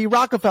John D.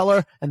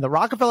 Rockefeller, and the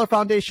Rockefeller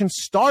Foundation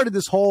started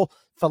this whole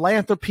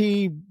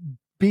philanthropy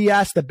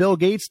BS that Bill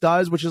Gates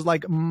does, which is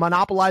like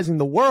monopolizing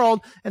the world,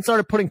 and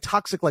started putting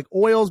toxic like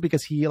oils,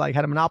 because he like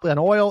had a monopoly on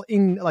oil,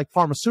 in like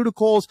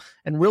pharmaceuticals,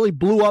 and really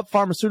blew up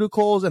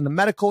pharmaceuticals and the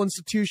medical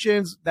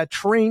institutions that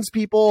trains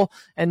people,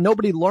 and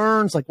nobody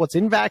learns like what's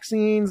in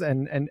vaccines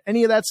and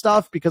any of that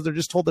stuff, because they're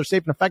just told they're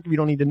safe and effective. You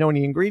don't need to know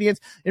any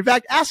ingredients. In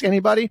fact, ask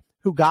anybody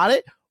who got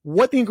it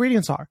what the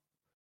ingredients are.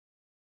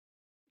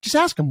 Just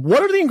ask them,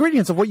 what are the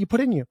ingredients of what you put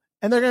in you?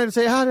 And they're going to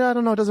say, I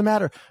don't know, it doesn't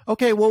matter.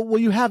 Okay, well, will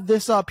you have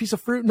this piece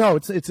of fruit? No,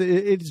 it's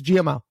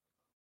GMO.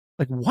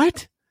 Like,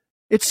 what?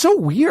 It's so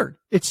weird.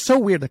 It's so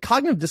weird. The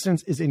cognitive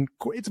dissonance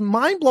it's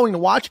mind-blowing to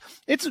watch.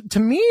 To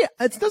me,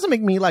 it doesn't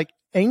make me like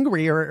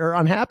angry or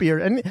unhappy,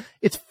 and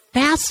it's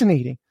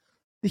fascinating.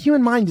 The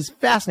human mind is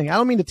fascinating. I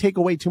don't mean to take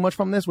away too much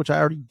from this, which I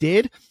already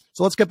did.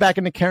 So let's get back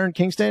into Karen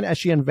Kingston as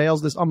she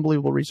unveils this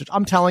unbelievable research.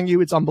 I'm telling you,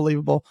 it's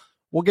unbelievable.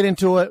 We'll get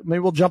into it. Maybe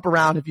we'll jump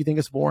around if you think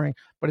it's boring,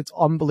 but it's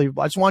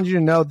unbelievable. I just wanted you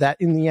to know that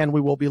in the end, we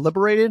will be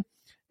liberated,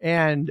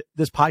 and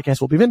this podcast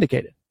will be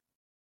vindicated,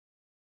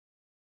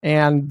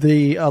 and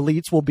the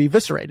elites will be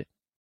eviscerated.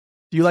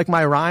 Do you like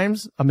my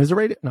rhymes?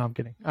 Immiserated? No, I'm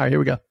kidding. All right, here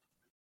we go.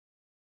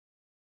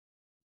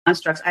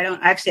 Constructs.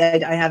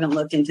 I haven't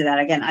looked into that.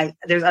 Again,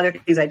 there's other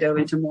things I dove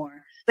into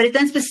more, but it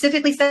then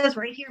specifically says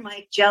right here,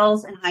 Mike,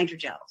 gels and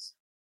hydrogels.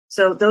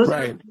 So those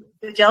are,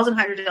 the gels and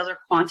hydrogels are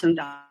quantum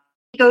dots.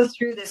 Go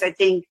through this, I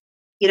think.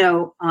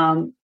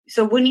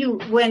 So when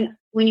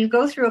you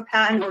go through a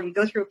patent or you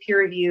go through a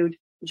peer-reviewed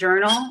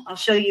journal, I'll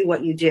show you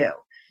what you do.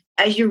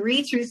 As you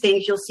read through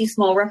things, you'll see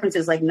small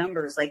references like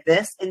numbers like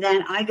this. And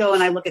then I go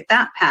and I look at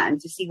that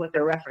patent to see what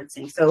they're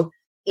referencing. So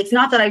it's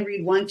not that I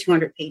read one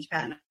 200-page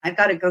patent. I've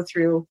got to go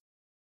through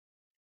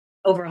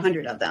over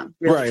 100 of them,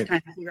 really, to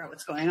kind of figure out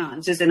what's going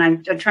on. And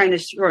I'm trying to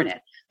shorten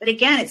it. But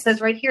again, it says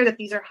right here that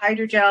these are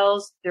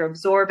hydrogels, they're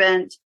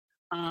absorbent,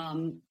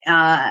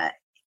 they're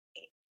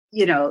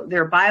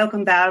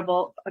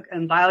biocompatible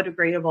and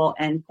biodegradable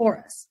and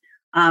porous.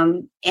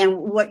 And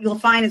what you'll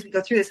find as we go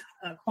through this,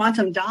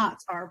 quantum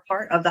dots are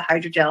part of the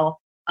hydrogel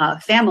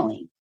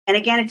family. And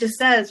again, it just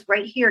says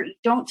right here,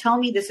 don't tell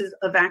me this is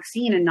a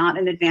vaccine and not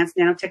an advanced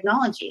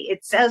nanotechnology.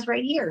 It says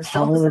right here.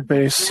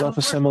 Polymer-based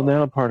self-assembled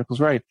nanoparticles,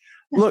 right.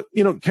 Look,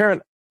 Karen,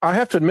 I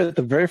have to admit,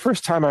 the very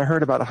first time I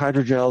heard about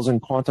hydrogels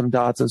and quantum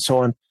dots and so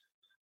on,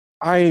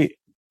 I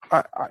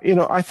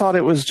thought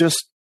it was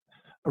just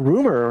a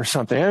rumor or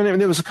something. I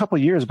mean, it was a couple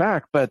of years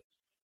back, but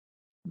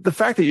the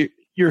fact that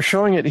you're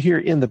showing it here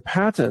in the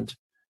patent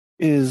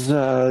is,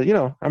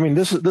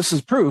 this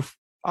is proof,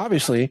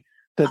 obviously,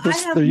 that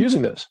they're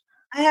using this.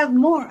 I have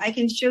more. I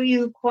can show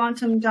you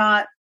quantum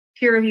dot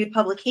peer-reviewed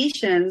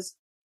publications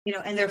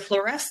and they're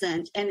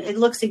fluorescent, and it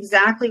looks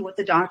exactly what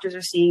the doctors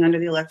are seeing under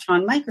the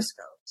electron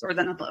microscopes or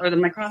the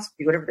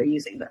microscopy, whatever they're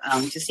using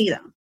to see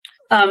them.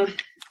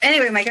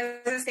 Anyway, Mike, I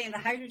was saying the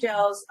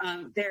hydrogels,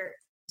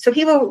 so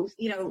people,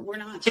 we're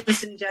not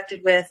just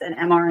injected with an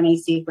mRNA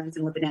sequence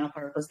and lipid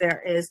nanoparticles.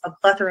 There is a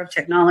plethora of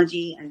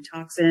technology and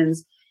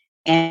toxins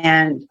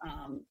and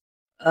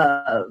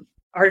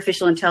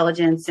artificial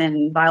intelligence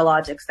and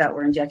biologics that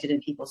were injected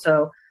in people.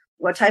 So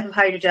what type of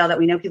hydrogel that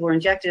we know people were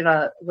injected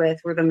with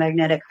were the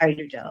magnetic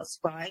hydrogels.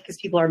 Why? Because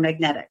people are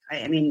magnetic.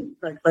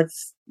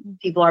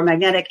 People are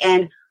magnetic.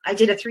 And I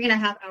did a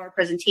 3.5-hour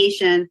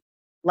presentation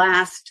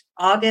last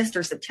August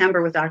or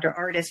September with Dr.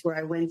 Artis, where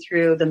I went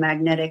through the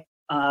magnetic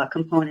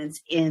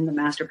components in the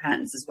master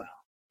patents as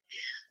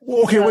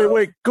well. Okay,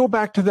 wait. Go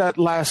back to that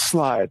last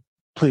slide,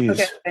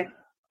 please. Okay.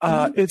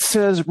 It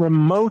says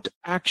remote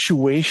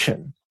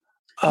actuation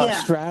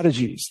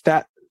strategies.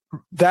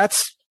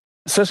 That's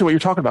essentially what you're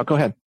talking about. Go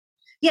ahead.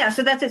 Yeah,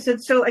 so that's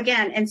it. So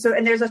again, and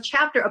there's a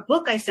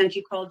book I sent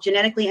you called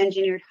Genetically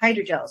Engineered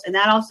Hydrogels, and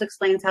that also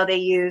explains how they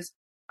use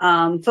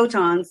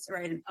photons,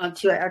 right,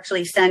 to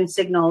actually send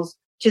signals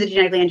to the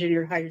genetically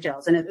engineered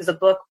hydrogels. And it is a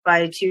book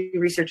by 2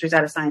 researchers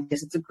out of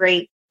Scientist. It's a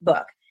great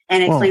book,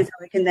 and it explains how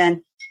we can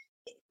then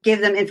give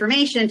them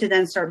information to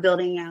then start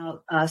building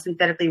out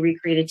synthetically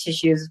recreated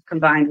tissues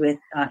combined with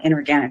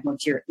inorganic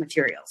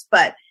materials.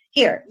 But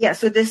here,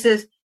 so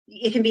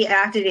it can be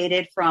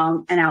activated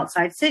from an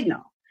outside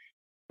signal.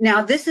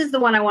 Now, this is the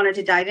one I wanted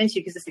to dive into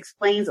because this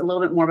explains a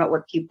little bit more about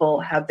what people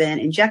have been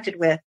injected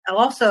with.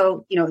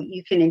 Also,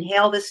 you can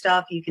inhale this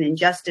stuff, you can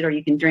ingest it, or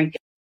you can drink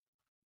it.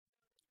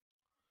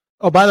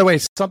 Oh, by the way,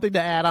 something to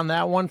add on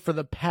that one. For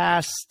the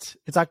past,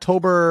 it's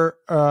October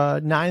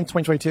 9th,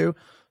 2022.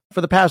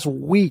 For the past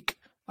week,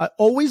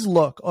 always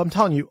look at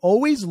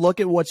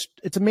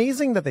it's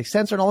amazing that they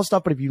censor and all this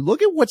stuff, but if you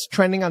look at what's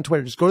trending on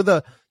Twitter, just go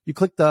to you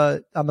click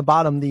on the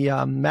bottom,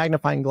 the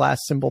magnifying glass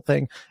symbol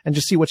thing, and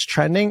just see what's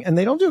trending. And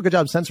they don't do a good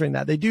job censoring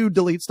that. They do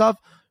delete stuff,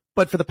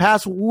 but for the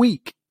past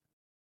week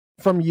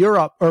from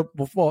Europe, or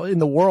in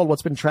the world,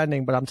 what's been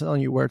trending, but I'm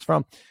telling you where it's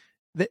from.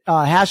 The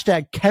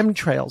hashtag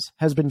chemtrails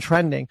has been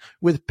trending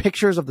with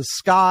pictures of the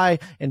sky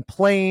and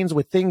planes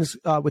with things,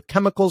 with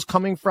chemicals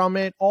coming from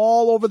it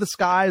all over the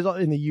skies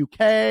in the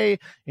UK,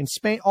 in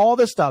Spain, all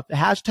this stuff. The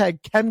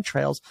hashtag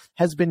chemtrails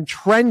has been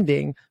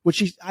trending,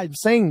 I'm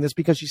saying this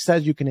because she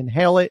says you can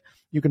inhale it,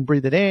 you can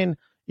breathe it in,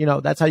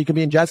 that's how you can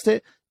be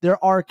ingested.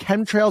 There are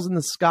chemtrails in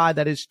the sky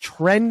that is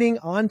trending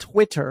on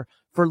Twitter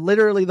for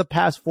literally the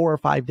past 4 or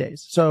 5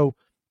 days. So,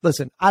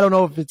 listen, I don't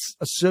know if it's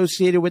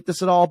associated with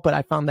this at all, but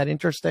I found that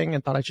interesting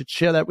and thought I should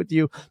share that with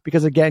you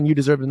because, again, you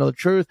deserve to know the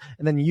truth.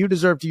 And then you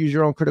deserve to use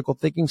your own critical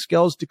thinking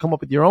skills to come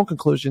up with your own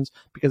conclusions,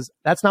 because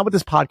that's not what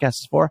this podcast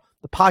is for.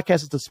 The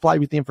podcast is to supply you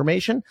with the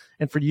information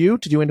and for you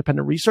to do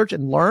independent research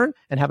and learn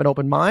and have an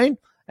open mind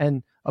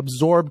and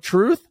absorb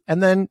truth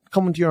and then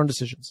come into your own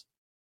decisions.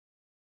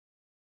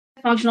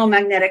 Functional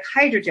magnetic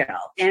hydrogel.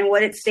 And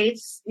what it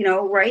states,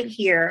 right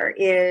here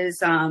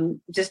is,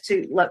 just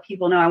to let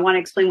people know, I want to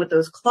explain what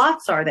those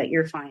clots are that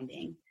you're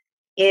finding.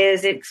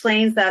 It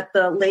explains that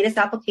the latest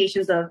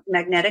applications of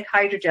magnetic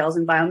hydrogels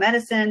in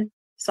biomedicine,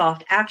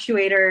 soft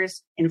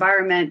actuators,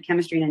 environment,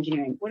 chemistry, and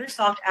engineering. What are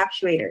soft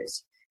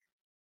actuators?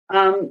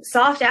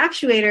 Soft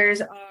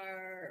actuators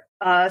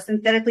are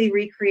synthetically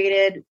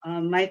recreated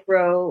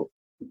micro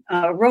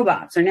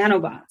robots or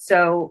nanobots.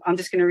 So I'm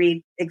just going to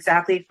read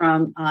exactly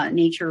from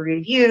Nature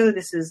Review.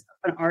 This is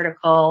an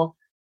article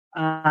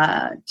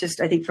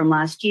just I think from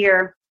last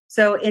year.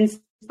 So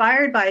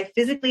inspired by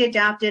physically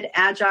adapted,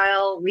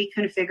 agile,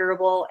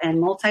 reconfigurable, and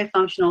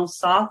multifunctional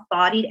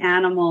soft-bodied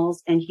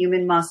animals and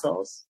human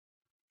muscles.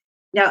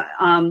 Now,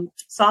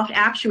 soft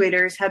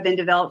actuators have been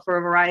developed for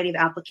a variety of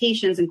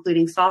applications,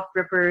 including soft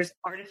grippers,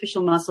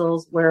 artificial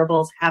muscles,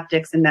 wearables,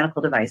 haptics, and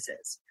medical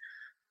devices.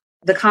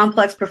 The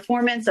complex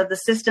performance of the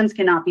systems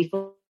cannot be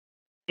fully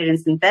in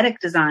synthetic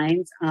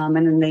designs. And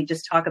then they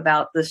just talk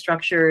about the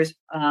structures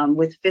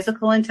with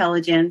physical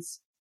intelligence.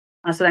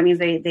 So that means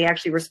they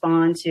actually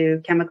respond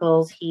to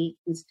chemicals, heat,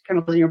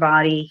 chemicals in your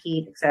body,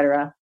 heat,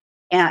 etc.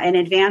 And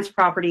advanced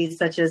properties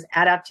such as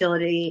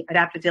adaptability,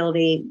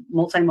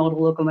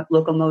 multimodal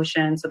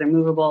locomotion, so they're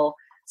movable,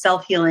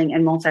 self-healing,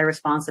 and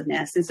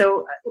multi-responsiveness. And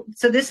so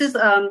this is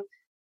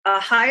a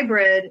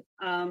hybrid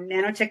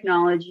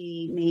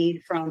nanotechnology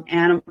made from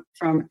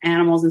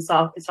animals and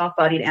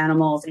soft-bodied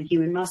animals and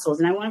human muscles.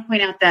 And I want to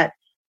point out that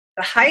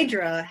the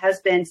Hydra has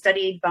been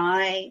studied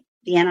by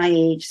the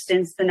NIH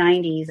since the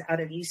 90s out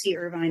of UC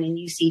Irvine and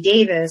UC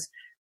Davis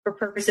for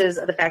purposes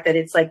of the fact that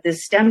it's like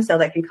this stem cell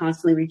that can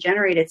constantly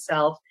regenerate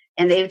itself.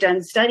 And they've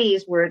done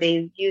studies where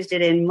they've used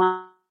it in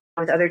mice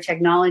with other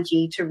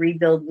technology to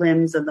rebuild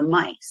limbs of the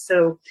mice.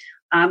 So,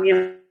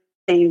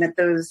 saying that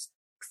those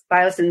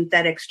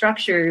biosynthetic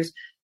structures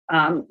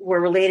were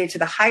related to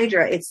the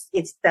Hydra.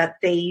 It's that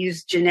they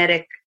use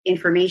genetic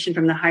information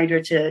from the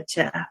Hydra to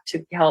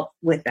help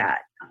with that.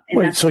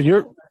 Wait, so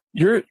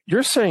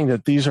you're saying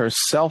that these are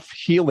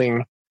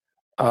self-healing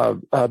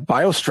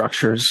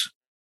biostructures,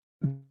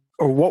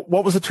 or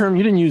what was the term?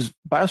 You didn't use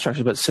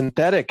biostructures, but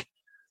synthetic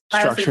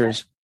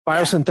structures,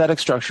 biosynthetic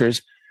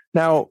structures.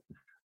 Now,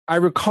 I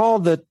recall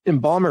that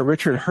embalmer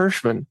Richard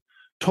Hirschman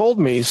told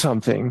me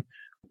something,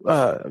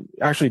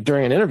 actually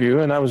during an interview,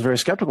 and I was very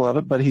skeptical of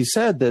it, but he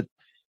said that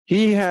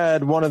he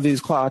had one of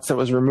these clots that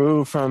was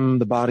removed from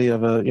the body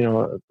of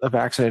a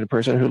vaccinated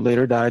person who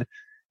later died,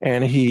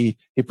 and he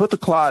put the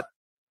clot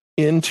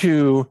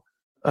into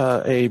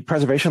a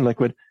preservation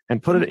liquid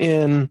and put it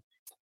in,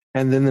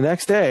 and then the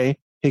next day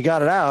he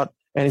got it out,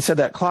 and he said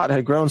that clot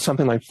had grown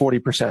something like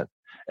 40%.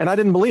 And I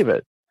didn't believe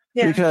it,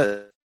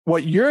 because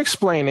what you're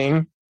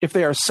explaining, if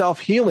they are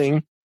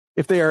self-healing,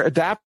 if they are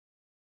adapt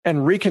and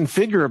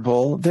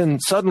reconfigurable, then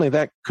suddenly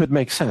that could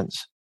make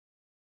sense.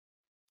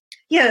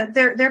 Yeah,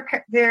 they're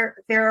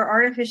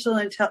artificial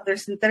they're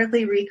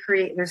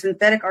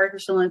synthetic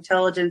artificial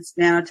intelligence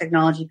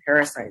nanotechnology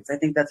parasites. I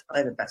think that's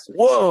probably the best way.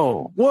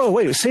 Whoa,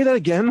 wait, say that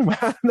again.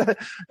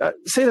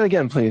 Say that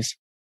again, please.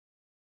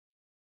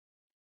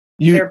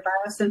 They're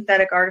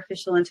biosynthetic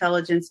artificial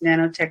intelligence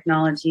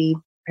nanotechnology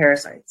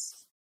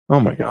parasites. Oh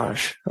my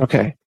gosh.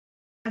 Okay.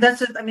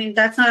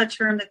 That's not a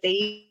term that they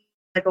use,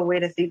 like a way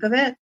to think of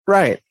it.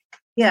 Right.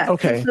 Yeah.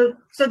 Okay.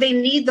 So they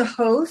need the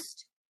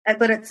host,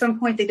 but at some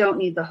point they don't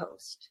need the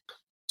host.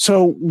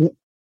 So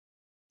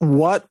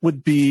what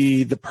would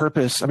be the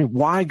purpose? I mean,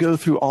 why go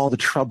through all the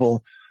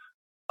trouble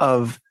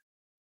of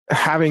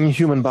having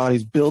human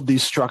bodies build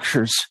these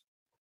structures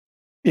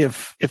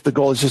if the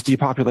goal is just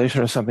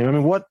depopulation or something? I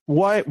mean,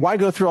 why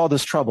go through all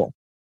this trouble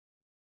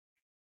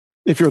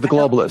if you're the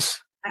globalists?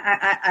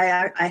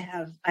 I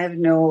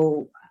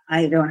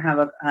don't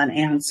have an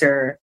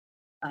answer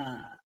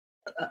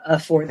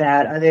for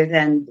that, other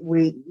than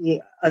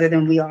we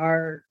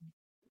are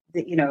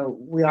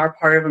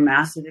part of a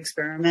massive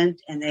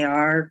experiment, and they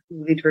are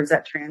moving towards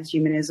that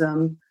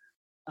transhumanism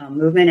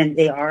movement, and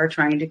they are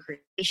trying to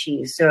create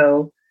species.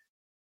 So,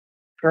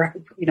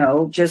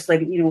 just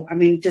like,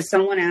 does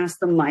someone ask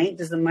the mice?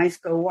 Does the mice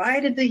go,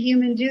 "Why did the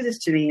human do this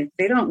to me?"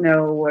 They don't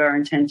know what our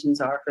intentions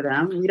are for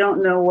them. We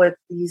don't know what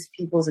these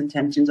people's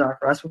intentions are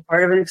for us. We're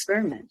part of an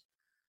experiment.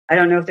 I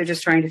don't know if they're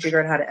just trying to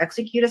figure out how to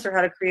execute us or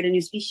how to create a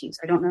new species.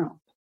 I don't know.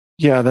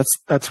 Yeah, that's.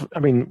 I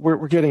mean,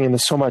 we're getting into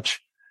so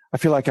much. I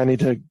feel like I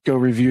need to go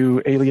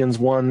review Aliens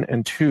 1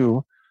 and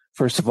 2,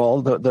 first of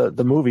all,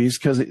 the movies,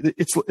 because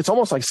it's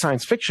almost like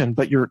science fiction,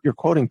 but you're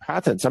quoting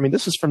patents. I mean,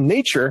 this is from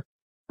Nature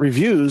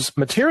Reviews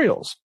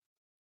materials.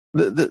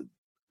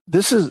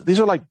 These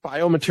are like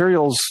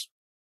biomaterials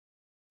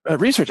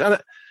research.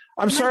 And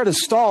I'm sorry to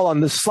stall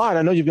on this slide.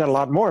 I know you've got a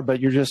lot more, but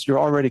you're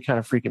already kind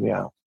of freaking me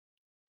out.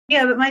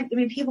 Yeah, but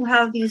people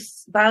have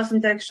these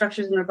biosynthetic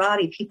structures in their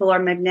body. People are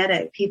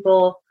magnetic.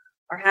 People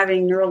are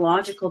having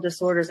neurological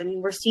disorders. I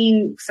mean, we're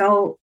seeing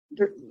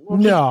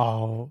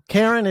No,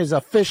 Karen is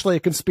officially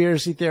a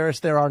conspiracy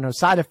theorist. There are no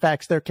side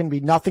effects. There can be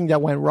nothing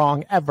that went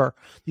wrong ever.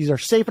 These are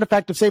safe and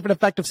effective, safe and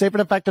effective, safe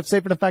and effective,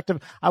 safe and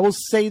effective. I will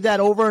say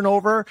that over and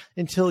over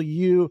until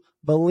you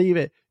believe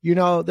it.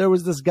 There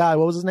was this guy,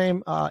 what was his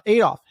name?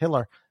 Adolf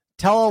Hitler.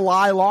 Tell a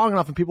lie long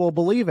enough and people will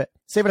believe it.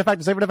 Safe and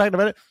effective, safe and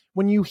effective.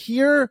 When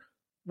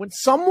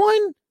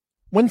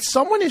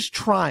someone is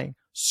trying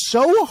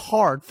so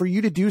hard for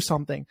you to do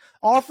something,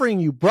 offering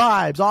you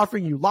bribes,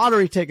 offering you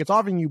lottery tickets,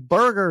 offering you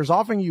burgers,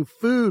 offering you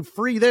food,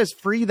 free this,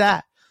 free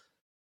that,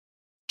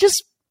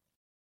 just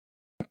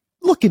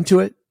look into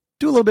it,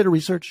 do a little bit of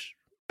research,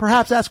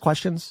 perhaps ask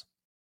questions.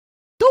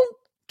 Don't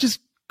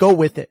just go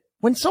with it.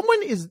 When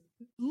someone is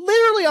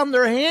literally on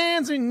their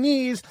hands and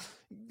knees,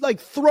 they're like,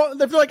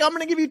 I'm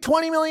going to give you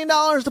 $20 million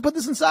to put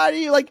this inside of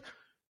you. Like,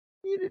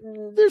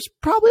 there's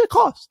probably a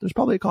cost.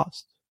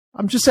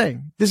 I'm just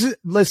saying,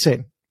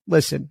 listen.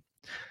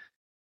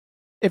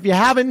 If you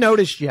haven't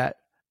noticed yet,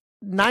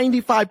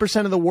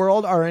 95% of the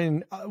world are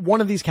in one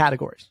of these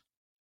categories.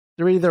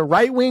 They're either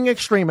right-wing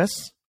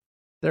extremists,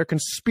 they're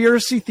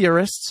conspiracy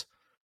theorists,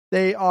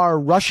 they are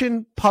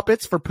Russian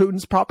puppets for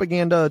Putin's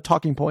propaganda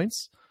talking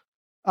points,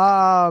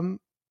 or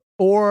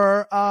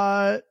they're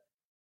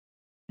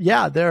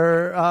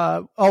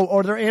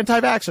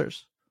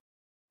anti-vaxxers.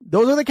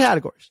 Those are the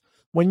categories.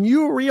 When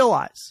you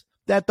realize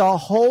that the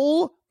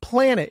whole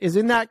planet is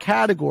in that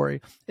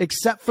category,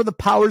 except for the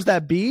powers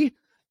that be,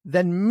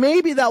 then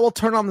maybe that will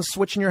turn on the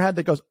switch in your head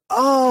that goes,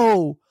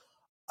 oh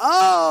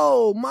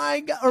my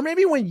God. Or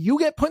maybe when you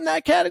get put in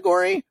that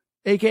category,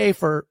 aka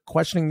for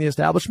questioning the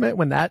establishment,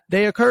 when that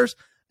day occurs,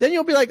 then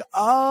you'll be like,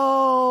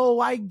 oh,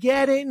 I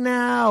get it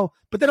now.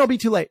 But then it'll be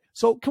too late.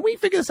 So can we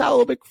figure this out a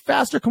little bit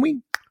faster? Can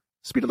we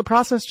speed up the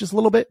process just a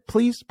little bit,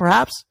 please?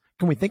 Perhaps?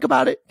 Can we think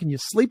about it? Can you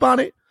sleep on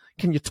it?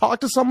 Can you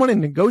talk to someone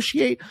and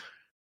negotiate?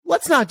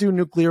 Let's not do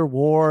nuclear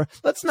war.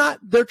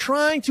 They're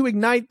trying to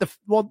ignite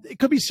it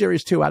could be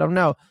serious too. I don't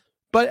know.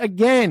 But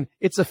again,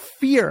 it's a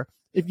fear.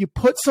 If you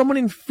put someone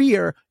in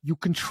fear, you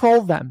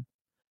control them.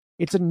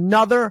 It's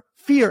another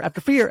fear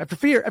after fear after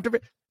fear after fear.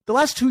 The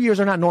last 2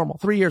 years are not normal.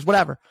 3 years,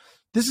 whatever.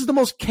 This is the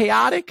most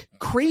chaotic,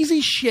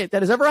 crazy shit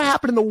that has ever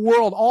happened in the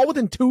world, all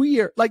within 2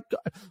 years. Like,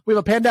 we have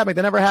a pandemic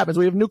that never happens.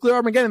 We have nuclear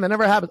Armageddon that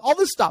never happens. All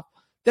this stuff.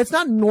 That's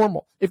not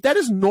normal. If that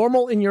is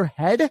normal in your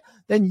head,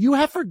 then you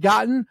have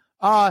forgotten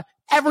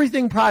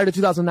everything prior to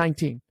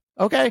 2019.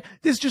 Okay.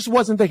 This just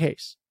wasn't the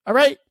case. All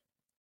right.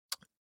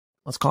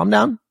 Let's calm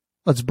down.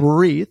 Let's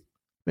breathe.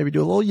 Maybe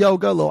do a little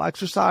yoga, a little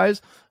exercise,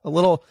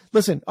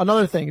 listen,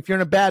 another thing, if you're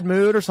in a bad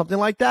mood or something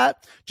like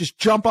that, just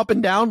jump up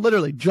and down,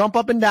 literally jump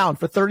up and down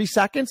for 30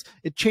 seconds.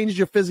 It changes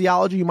your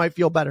physiology. You might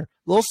feel better. A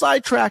little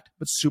sidetracked,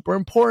 but super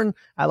important.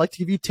 I like to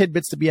give you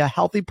tidbits to be a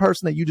healthy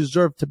person that you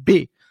deserve to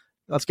be.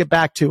 Let's get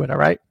back to it. All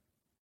right.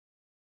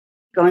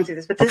 Going through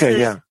this, but this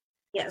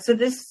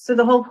is, so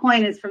the whole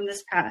point is from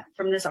this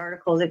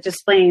article, it just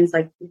explains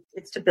like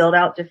it's to build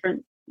out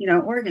different,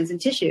 organs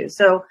and tissues.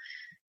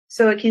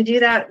 So it can do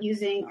that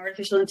using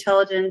artificial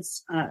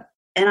intelligence.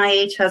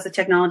 NIH has a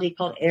technology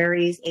called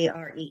ARES,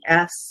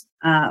 ARES,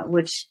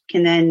 which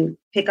can then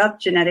pick up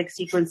genetic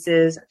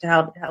sequences to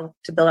help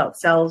to build out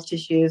cells,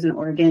 tissues, and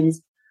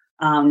organs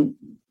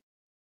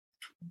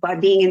by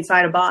being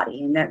inside a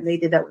body. And that they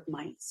did that with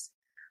mice.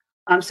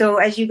 So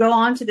as you go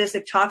on to this,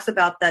 it talks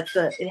about that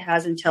it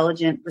has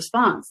intelligent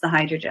response, the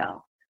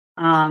hydrogel.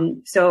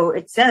 So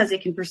it says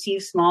it can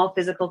perceive small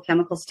physical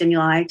chemical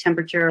stimuli,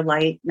 temperature,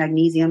 light,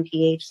 magnesium,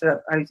 pH. So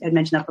I had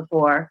mentioned that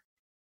before.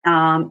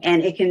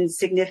 And it can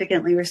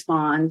significantly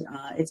respond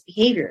its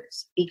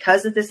behaviors.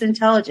 Because of this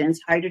intelligence,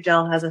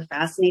 hydrogel has a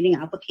fascinating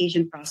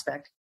application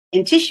prospect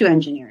in tissue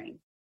engineering,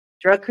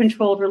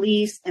 drug-controlled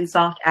release, and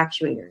soft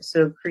actuators.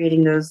 So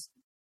creating those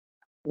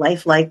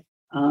lifelike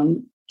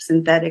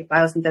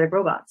biosynthetic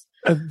robots.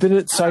 Then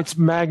it cites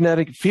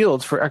magnetic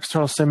fields for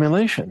external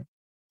stimulation.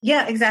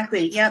 Yeah,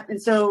 exactly. Yep.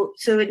 And so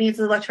it needs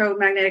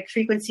electromagnetic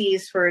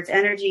frequencies for its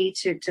energy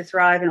to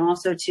thrive and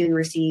also to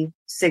receive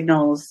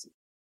signals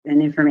and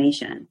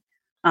information.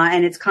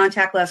 And it's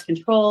contactless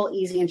control,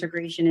 easy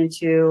integration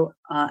into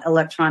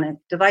electronic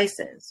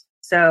devices.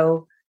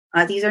 So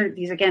these are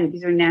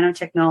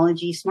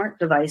nanotechnology smart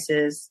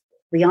devices.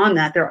 Beyond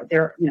that,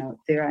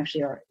 they're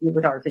actually are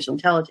with artificial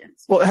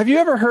intelligence. Well, have you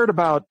ever heard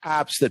about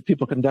apps that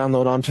people can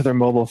download onto their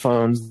mobile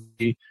phones?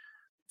 The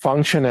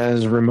function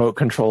as remote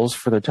controls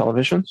for their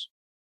televisions?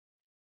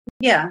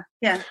 Yeah.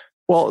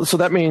 Well, so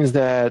that means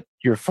that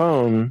your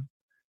phone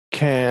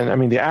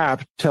the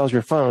app tells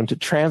your phone to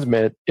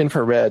transmit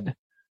infrared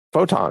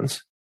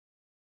photons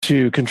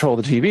to control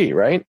the TV,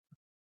 right?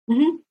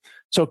 Mm-hmm.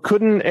 So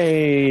couldn't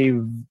a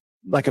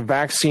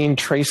vaccine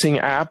tracing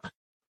app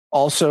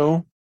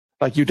also,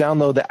 like you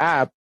download the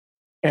app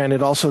and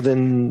it also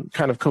then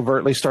kind of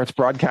covertly starts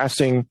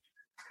broadcasting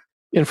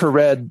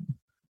infrared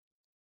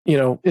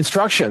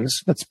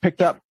instructions that's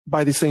picked up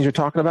by these things you're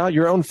talking about?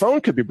 Your own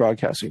phone could be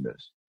broadcasting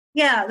this.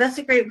 Yeah, that's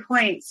a great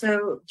point.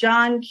 So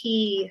John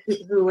Key,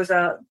 who was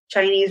a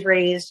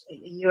Chinese-raised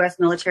U.S.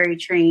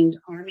 military-trained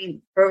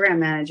Army program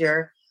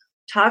manager,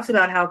 talks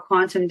about how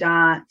quantum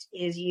dot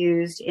is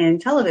used in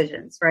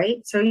televisions, right?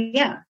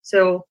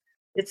 So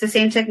it's the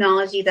same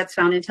technology that's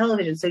found in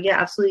television. So yeah,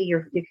 absolutely,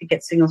 you could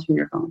get signals from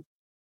your phone.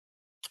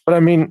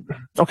 But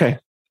okay.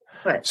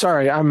 What?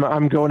 Sorry,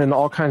 I'm going in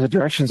all kinds of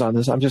directions on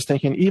this. I'm just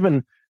thinking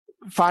even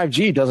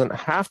 5G doesn't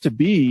have to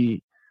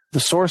be the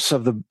source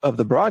of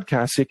the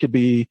broadcast. It could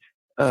be,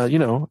 a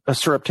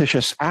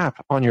surreptitious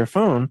app on your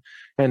phone,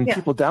 and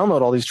people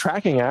download all these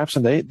tracking apps,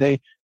 and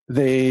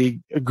they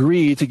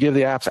agree to give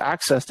the apps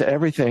access to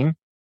everything,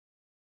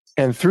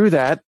 and through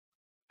that,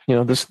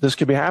 this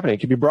could be happening. It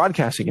could be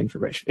broadcasting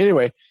information.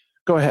 Anyway,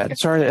 go ahead.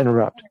 Sorry to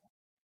interrupt.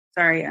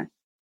 Sorry.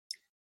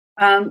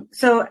 Yeah.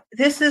 So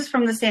this is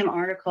from the same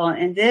article,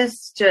 and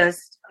this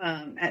just,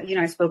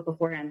 I spoke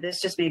beforehand. This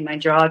just made my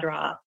jaw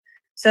drop.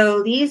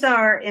 So these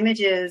are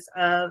images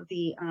of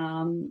the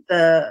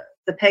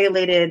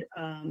pegylated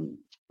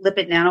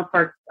lipid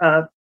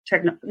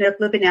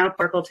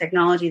nanoparticle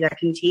technology that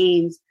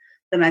contains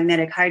the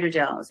magnetic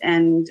hydrogels.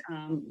 And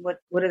what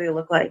do they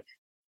look like?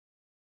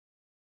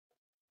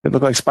 They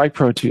look like spike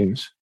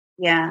proteins.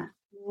 Yeah,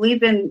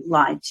 we've been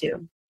lied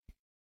to.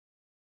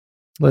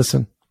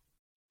 Listen.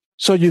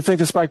 So you think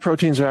the spike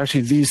proteins are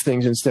actually these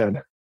things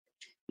instead?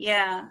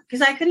 Yeah,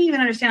 because I couldn't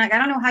even understand. I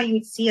don't know how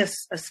you'd see a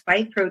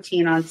spike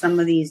protein on some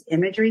of these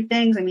imagery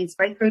things.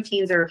 Spike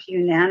proteins are a few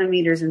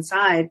nanometers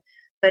inside,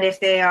 but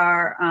if they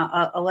are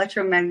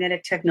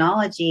electromagnetic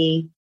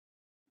technology,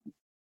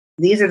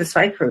 these are the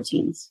spike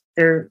proteins.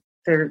 They're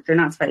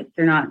not spike.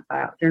 They're not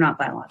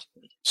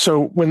biological.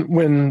 So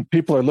when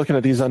people are looking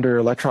at these under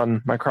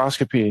electron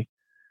microscopy,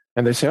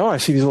 and they say, "Oh, I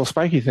see these little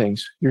spiky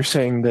things," you're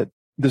saying that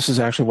this is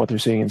actually what they're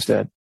seeing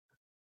instead.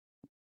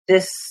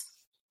 These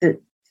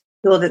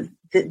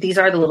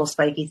are the little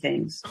spiky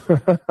things.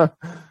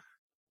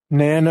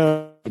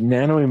 Nano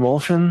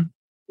emulsion?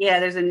 Yeah,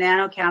 there's a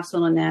nano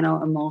capsule and a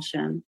nano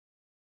emulsion.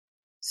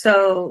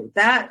 So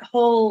that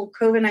whole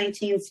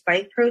COVID-19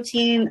 spike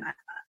protein,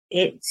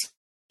 it's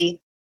a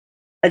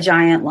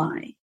giant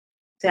lie.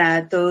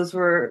 That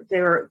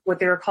what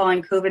they were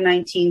calling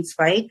COVID-19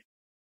 spike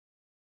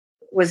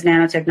was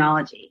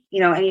nanotechnology.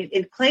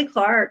 And Clay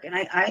Clark, and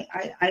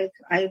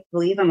I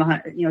believe him.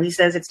 He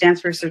says it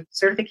stands for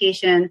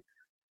certification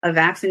of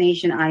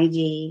vaccination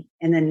ID,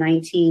 and then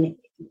 19,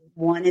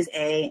 1 is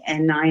A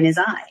and 9 is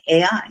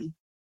AI.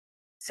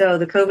 So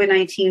the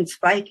COVID-19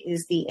 spike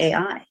is the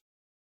AI.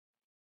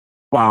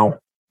 Wow.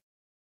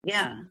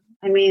 Yeah.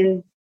 I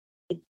mean,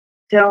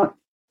 don't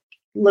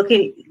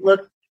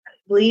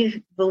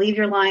believe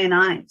your lying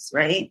eyes,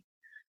 right?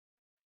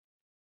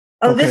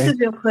 Oh, Okay. This is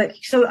real quick.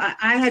 So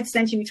I had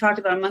sent you, we talked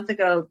about a month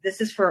ago,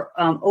 this is for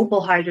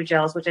opal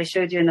hydrogels, which I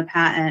showed you in the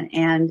patent.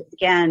 And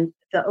again,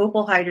 the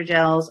opal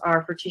hydrogels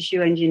are for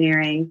tissue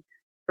engineering,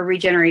 for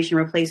regeneration,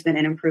 replacement,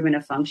 and improvement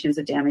of functions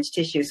of damaged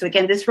tissue. So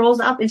again, this rolls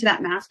up into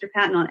that master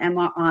patent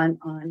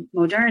on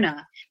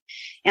Moderna.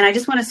 And I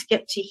just want to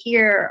skip to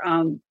here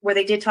where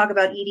they did talk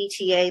about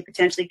EDTA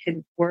potentially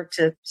could work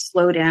to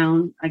slow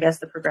down, I guess,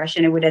 the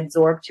progression. It would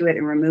absorb to it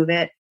and remove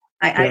it.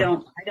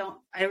 I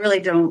really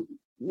don't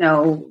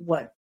know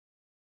what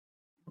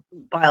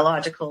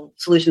biological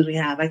solutions we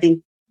have. I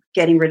think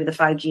getting rid of the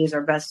 5G is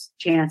our best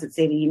chance at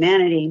saving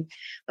humanity.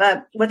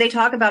 But what they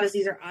talk about is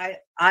these are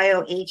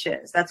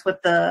IOHs. That's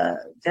what the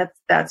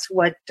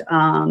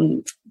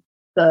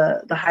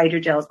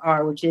hydrogels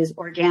are, which is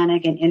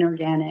organic and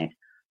inorganic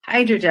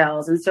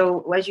hydrogels. And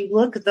so as you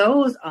look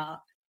those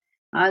up,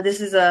 this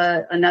is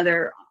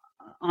another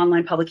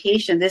online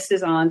publication. This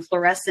is on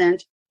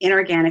fluorescent,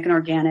 inorganic, and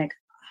organic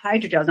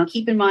hydrogels. Now,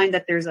 keep in mind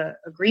that there's a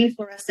green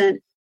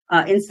fluorescent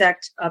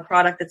insect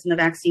product that's in the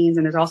vaccines,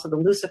 and there's also the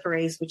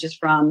luciferase, which is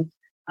from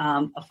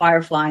a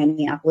firefly in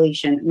the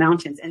Appalachian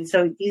Mountains. And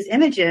so these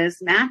images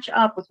match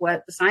up with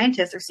what the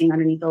scientists are seeing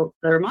underneath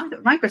their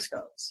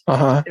microscopes.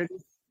 Uh-huh.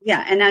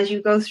 Yeah, and as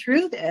you go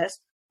through this,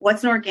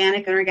 what's an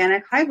organic and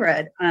inorganic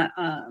hybrid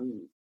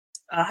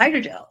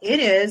hydrogel? It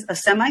is a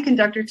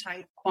semiconductor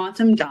type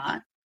quantum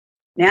dot,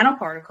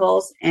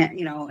 nanoparticles, and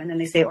then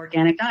they say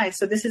organic dyes.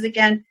 So this is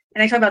again,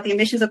 and I talk about the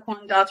emissions of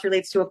quantum dots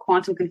relates to a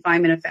quantum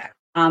confinement effect.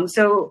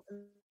 So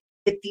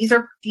these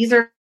are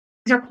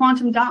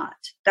quantum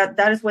dots.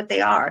 That is what they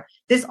are.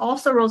 This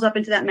also rolls up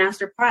into that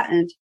master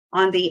patent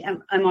on the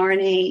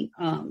mRNA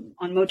on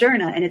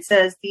Moderna, and it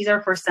says these are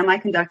for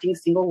semiconducting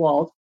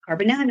single-walled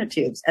carbon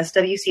nanotubes,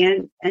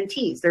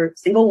 SWCNTs. They're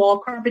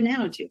single-walled carbon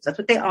nanotubes. That's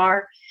what they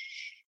are.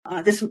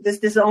 This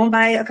is owned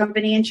by a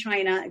company in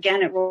China.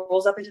 Again, it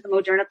rolls up into the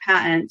Moderna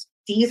patent.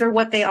 These are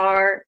what they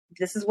are.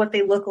 This is what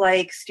they look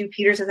like. Stu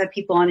Peters has had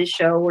people on his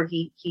show where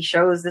he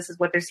shows this is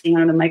what they're seeing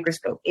under the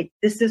microscope.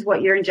 This is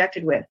what you're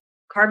injected with.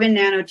 Carbon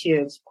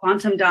nanotubes,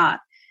 quantum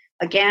dot.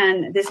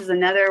 Again, this is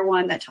another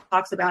one that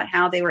talks about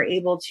how they were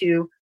able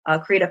to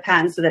create a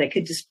patent so that it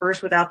could disperse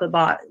throughout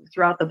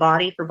the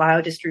body for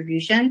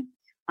biodistribution.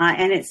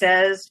 And it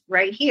says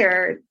right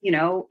here,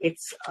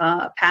 it's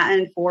a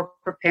patent for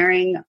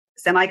preparing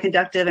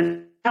semiconductive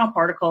and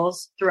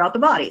nanoparticles throughout the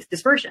body's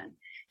dispersion.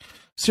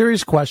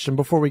 Serious question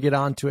before we get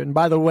on to it. And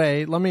by the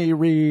way, let me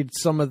read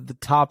some of the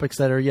topics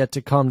that are yet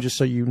to come, just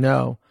so you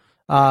know.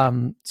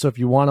 So if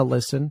you want to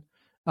listen.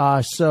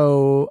 But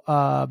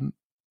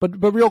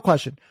real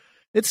question.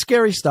 It's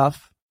scary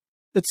stuff.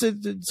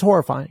 It's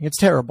horrifying. It's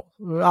terrible.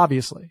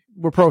 Obviously,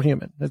 we're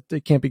pro-human.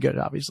 It can't be good.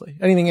 Obviously,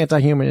 anything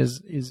anti-human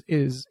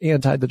is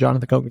anti the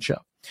Jonathan Kogan Show.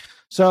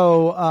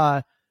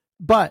 So,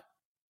 but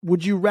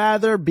would you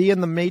rather be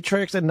in the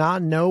Matrix and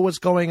not know what's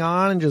going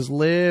on and just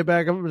live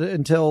back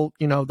until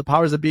the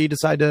powers that be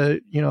decide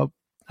to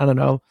I don't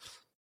know,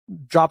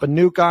 drop a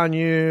nuke on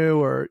you,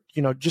 or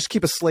just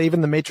keep a slave in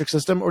the Matrix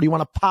system, or do you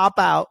want to pop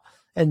out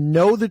and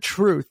know the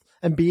truth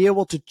and be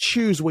able to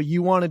choose what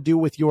you want to do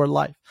with your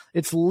life?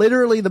 It's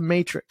literally the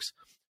Matrix.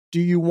 Do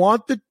you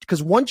want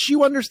because once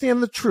you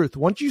understand the truth,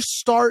 once you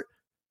start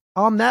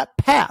on that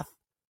path,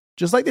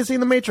 just like they say in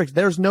the Matrix,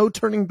 there's no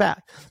turning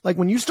back. Like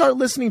when you start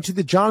listening to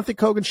the Jonathan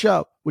Kogan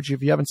Show, which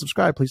if you haven't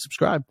subscribed, please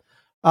subscribe.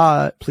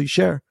 Please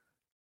share.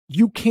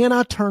 You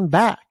cannot turn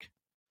back.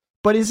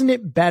 But isn't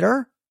it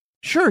better?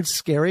 Sure, it's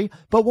scary,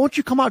 but won't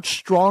you come out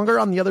stronger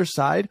on the other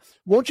side?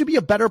 Won't you be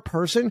a better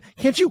person?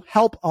 Can't you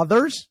help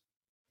others?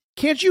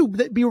 Can't you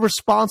be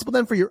responsible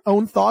then for your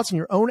own thoughts and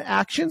your own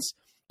actions?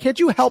 Can't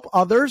you help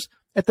others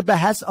at the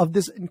behest of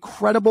this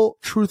incredible,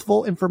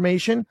 truthful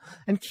information?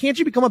 And can't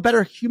you become a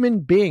better human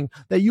being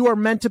that you are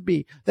meant to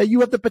be, that you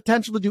have the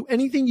potential to do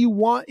anything you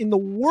want in the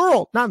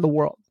world? Not in the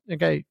world,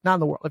 okay? Not in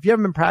the world. If you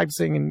haven't been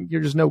practicing and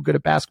you're just no good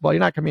at basketball, you're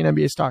not going to be an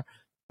NBA star.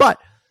 But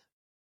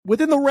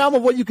within the realm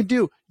of what you can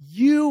do,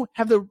 you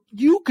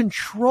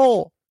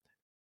control.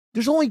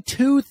 There's only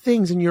two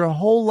things in your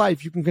whole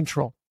life you can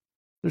control.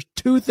 There's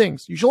two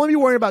things. You should only be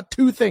worrying about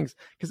two things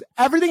because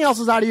everything else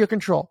is out of your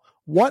control.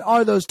 What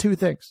are those two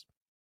things?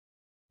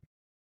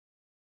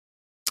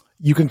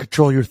 You can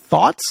control your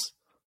thoughts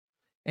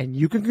and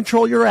you can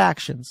control your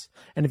actions.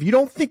 And if you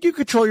don't think you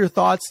control your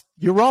thoughts,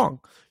 you're wrong.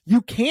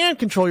 You can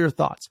control your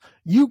thoughts.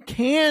 You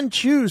can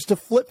choose to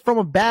flip from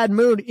a bad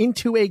mood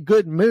into a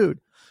good mood.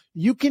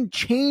 You can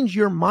change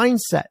your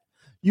mindset.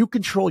 You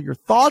control your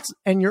thoughts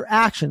and your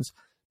actions.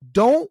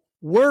 Don't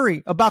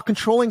worry about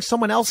controlling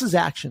someone else's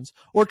actions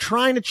or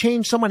trying to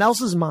change someone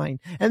else's mind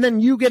and then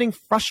you getting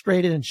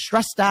frustrated and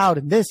stressed out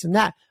and this and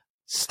that.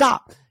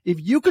 Stop. If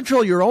you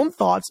control your own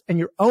thoughts and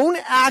your own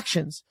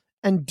actions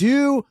and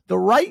do the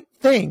right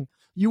thing,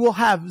 you will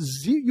have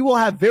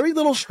very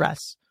little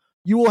stress.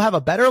 You will have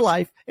a better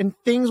life and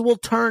things will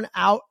turn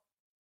out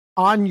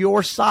on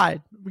your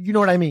side. You know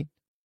what I mean?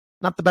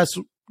 Not the best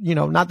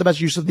not the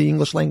best use of the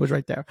English language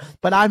right there,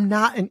 but I'm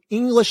not an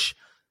English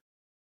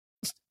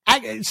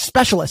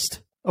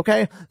specialist.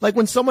 Okay. Like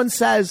when someone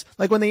says,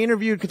 like when they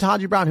interviewed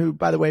Ketanji Brown, who,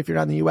 by the way, if you're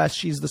not in the US,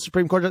 she's the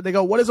Supreme Court. They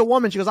go, what is a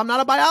woman? She goes, I'm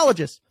not a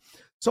biologist.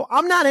 So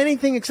I'm not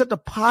anything except a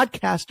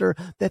podcaster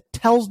that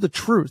tells the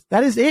truth.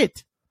 That is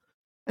it.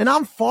 And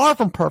I'm far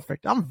from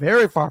perfect. I'm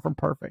very far from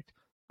perfect.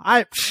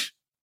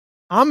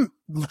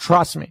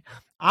 Trust me,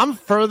 I'm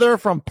further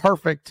from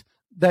perfect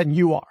than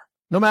you are.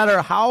 No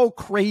matter how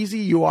crazy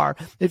you are.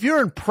 If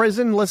you're in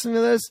prison listening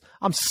to this,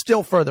 I'm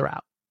still further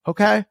out.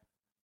 Okay.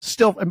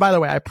 Still, and by the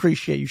way, I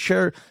appreciate you.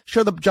 Share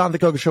the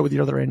Jonathan Kogan Show with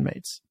your other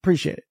inmates.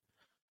 Appreciate it.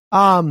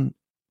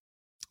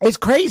 It's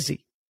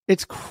crazy.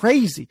 It's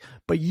crazy,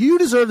 but you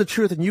deserve the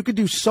truth and you could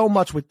do so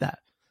much with that.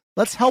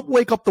 Let's help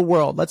wake up the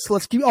world. Let's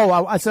keep,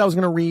 I said I was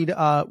going to read,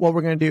 what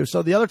we're going to do.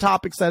 So the other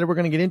topics that we're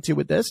going to get into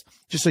with this,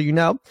 just so you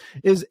know,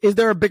 is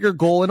there a bigger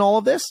goal in all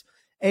of this?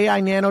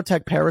 AI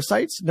nanotech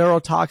parasites,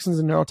 neurotoxins,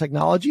 and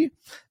neurotechnology.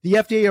 The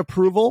FDA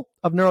approval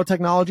of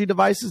neurotechnology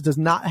devices does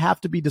not have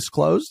to be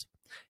disclosed.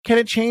 Can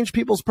it change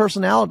people's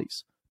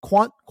personalities?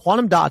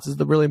 Quantum dots is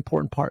the really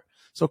important part.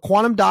 So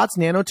quantum dots,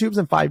 nanotubes,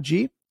 and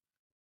 5G.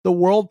 The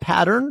world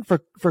pattern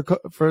for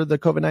the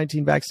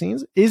COVID-19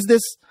 vaccines. Is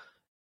this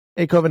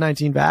a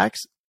COVID-19 vax?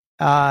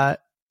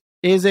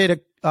 Is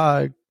it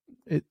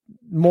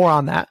more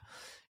on that?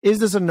 Is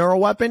this a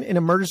neuroweapon, an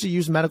emergency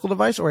use medical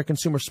device, or a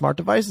consumer smart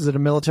device? Is it a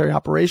military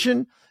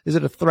operation? Is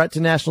it a threat to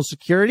national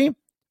security?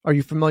 Are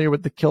you familiar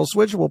with the kill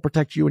switch? Will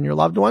protect you and your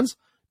loved ones?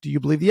 Do you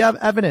believe the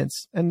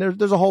evidence? And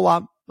there's a whole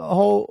lot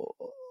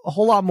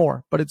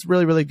more, but it's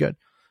really, really good.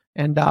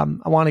 And I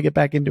want to get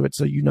back into it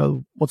so you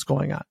know what's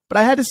going on. But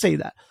I had to say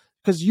that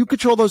because you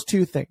control those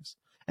two things,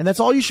 and that's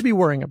all you should be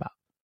worrying about.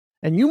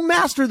 And you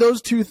master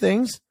those two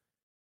things,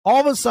 all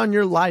of a sudden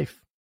your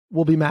life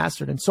will be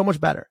mastered and so much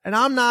better. And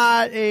I'm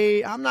not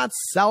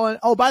selling.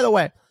 Oh, by the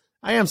way,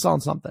 I am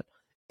selling something.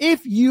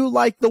 If you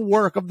like the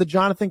work of the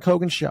Jonathan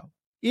Kogan Show,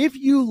 if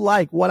you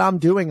like what I'm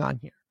doing on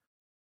here,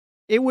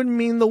 it would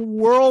mean the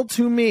world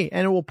to me,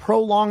 and it will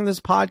prolong this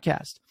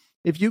podcast.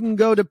 If you can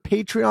go to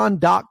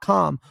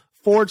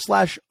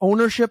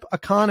patreon.com/ownership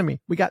economy.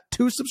 We got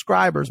 2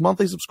 subscribers,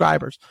 monthly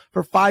subscribers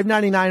for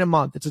 $5.99 a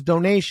month. It's a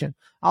donation.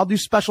 I'll do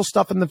special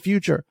stuff in the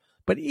future.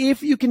 But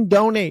if you can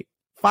donate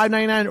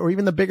 $5.99 or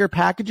even the bigger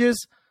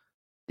packages,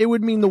 it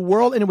would mean the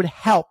world, and it would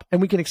help, and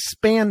we can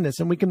expand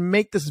this and we can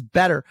make this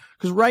better.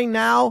 Because right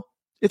now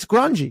it's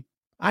grungy.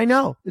 I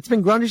know it's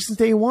been grungy since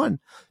day one,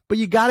 but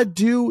you got to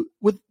do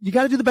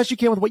the best you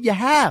can with what you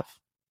have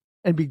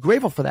and be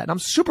grateful for that. And I'm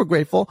super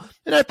grateful,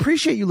 and I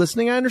appreciate you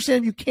listening. I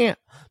understand if you can't,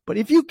 but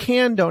if you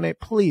can donate,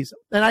 please.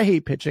 And I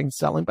hate pitching,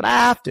 selling, but I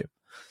have to.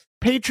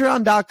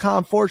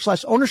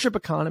 Patreon.com/ownership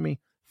economy,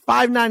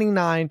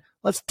 $5.99.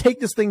 Let's take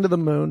this thing to the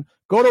moon.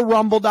 Go to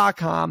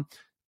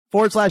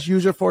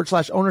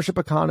rumble.com/user/ownership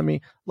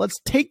economy. Let's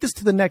take this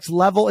to the next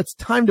level. It's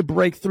time to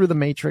break through the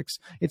matrix.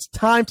 It's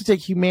time to take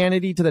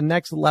humanity to the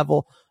next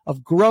level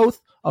of growth,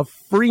 of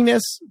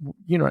freeness.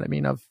 You know what I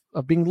mean? Of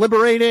being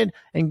liberated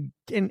and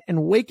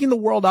waking the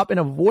world up and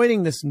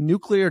avoiding this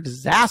nuclear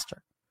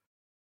disaster.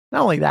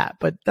 Not only that,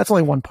 but that's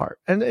only one part.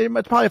 And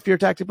it's probably a fear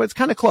tactic, but it's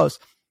kind of close.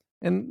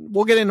 And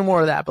we'll get into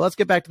more of that. But let's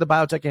get back to the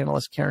biotech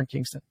analyst, Karen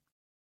Kingston.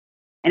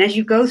 And as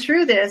you go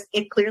through this,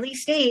 it clearly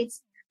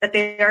states that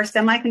they are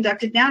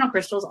semiconductor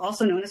nanocrystals,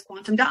 also known as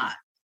quantum dot.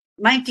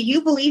 Mike, do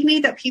you believe me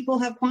that people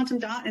have quantum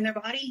dot in their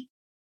body?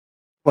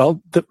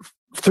 Well,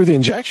 through the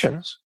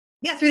injections.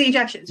 Yeah, through the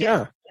injections.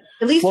 Yeah.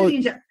 At least through the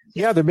injections.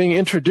 Yeah, they're being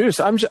introduced.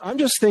 I'm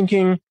just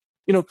thinking,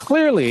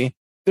 clearly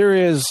there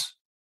is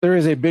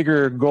a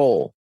bigger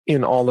goal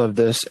in all of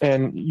this.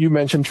 And you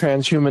mentioned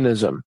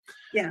transhumanism.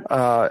 Yeah.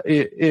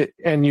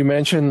 And you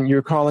mentioned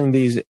you're calling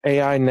these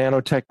AI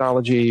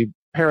nanotechnology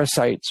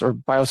parasites or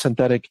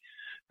biosynthetic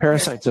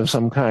parasites of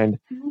some kind.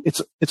 Mm-hmm.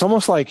 It's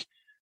almost like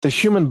the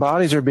human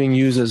bodies are being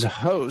used as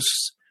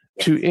hosts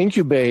to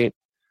incubate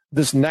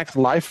this next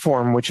life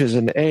form, which is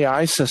an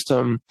AI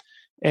system.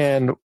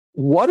 And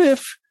what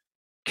if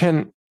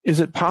is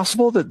it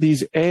possible that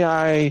these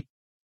AI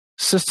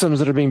systems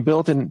that are being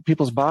built in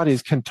people's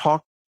bodies can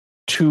talk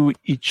to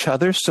each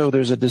other? So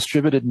there's a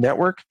distributed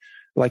network,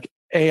 like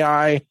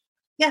AI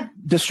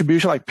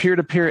distribution, like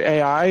peer-to-peer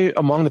AI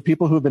among the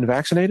people who have been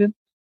vaccinated?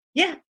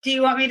 Yeah. Do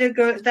you want me to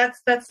go?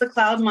 That's the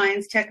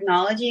CloudMinds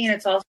technology, and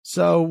it's also.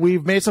 So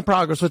we've made some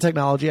progress with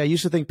technology. I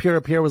used to think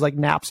peer-to-peer was like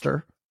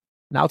Napster.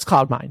 Now it's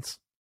CloudMinds.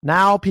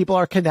 Now people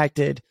are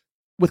connected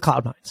with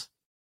CloudMinds.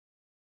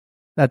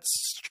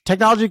 That's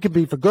technology can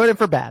be for good and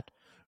for bad.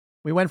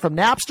 We went from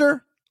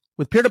Napster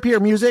with peer-to-peer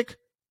music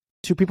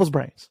to people's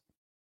brains.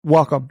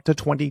 Welcome to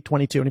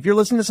 2022. And if you're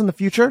listening to this in the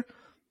future,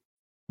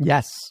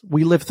 yes,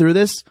 we lived through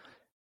this,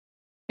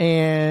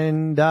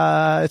 and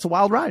it's a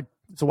wild ride.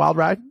 It's a wild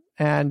ride.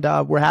 And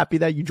we're happy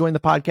that you joined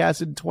the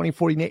podcast in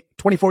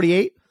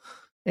 2048.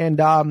 And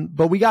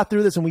but we got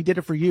through this, and we did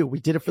it for you. We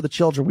did it for the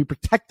children. We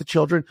protect the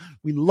children.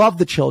 We love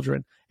the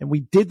children. And we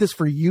did this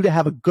for you to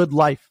have a good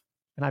life.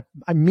 And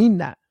I mean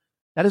that.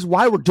 That is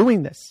why we're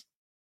doing this.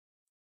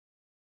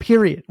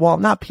 Period. Well,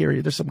 not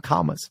period. There's some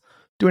commas.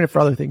 doing it for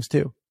other things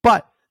too.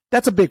 But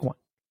that's a big one.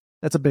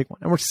 That's a big one.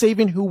 And we're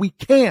saving who we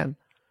can,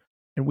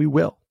 and we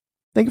will.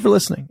 Thank you for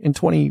listening in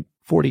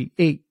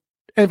 2048.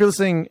 And if you're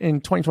listening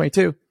in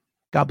 2022,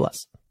 God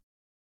bless.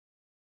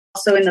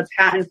 Also in the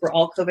patent for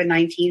all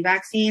COVID-19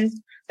 vaccines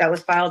that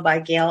was filed by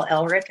Gail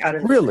Elric out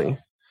of Really?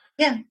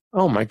 Yeah.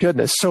 Oh my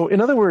goodness. So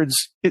in other words,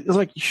 it's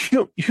like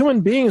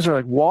human beings are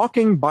like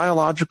walking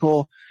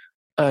biological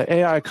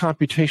AI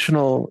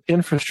computational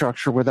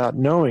infrastructure without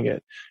knowing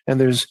it.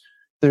 And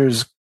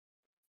there's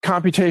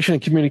computation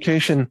and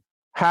communication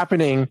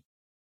happening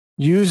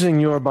using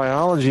your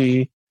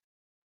biology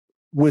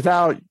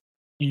without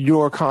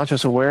your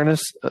conscious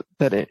awareness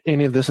that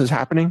any of this is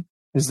happening.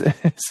 Is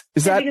that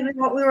because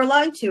what we were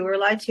lied to? We were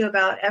lied to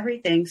about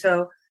everything.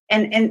 So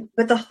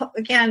but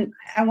again,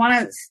 I want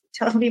to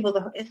tell people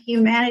that if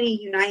humanity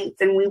unites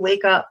and we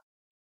wake up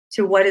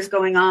to what is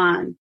going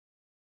on,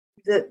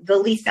 the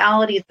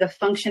lethality, the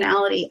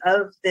functionality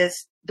of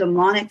this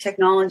demonic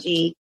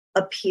technology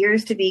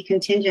appears to be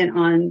contingent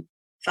on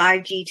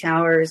 5G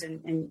towers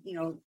and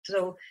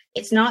so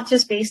it's not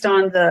just based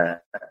on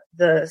the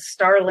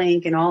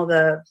Starlink and all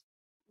the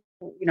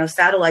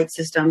satellite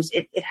systems.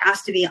 It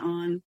has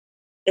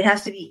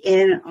to be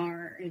in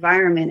our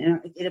environment,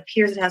 and it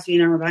appears it has to be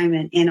in our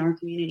environment, in our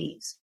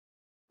communities.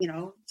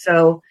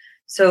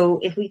 So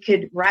if we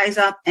could rise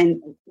up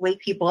and wake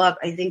people up,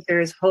 I think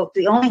there is hope.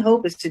 The only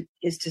hope is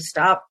to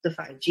stop the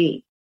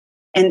 5G.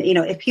 And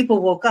if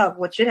people woke up,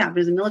 what should happen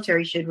is the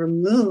military should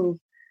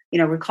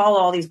recall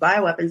all these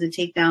bioweapons and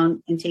take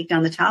down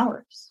the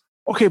towers.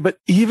 Okay, but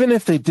even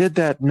if they did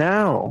that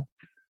now,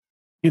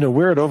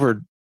 we're at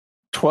over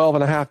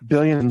 12.5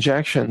 billion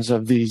injections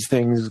of these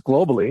things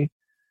globally,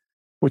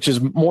 which is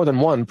more than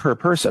one per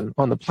person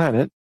on the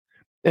planet.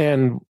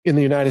 And in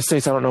the United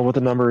States, I don't know what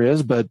the number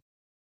is, but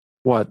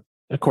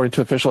according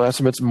to official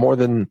estimates, more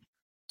than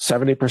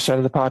 70%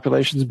 of the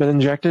population has been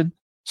injected,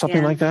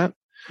 something like that.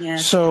 Yeah.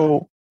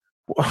 So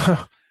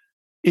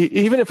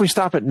even if we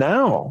stop it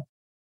now,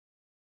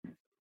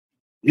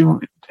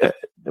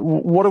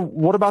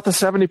 what about the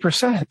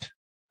 70%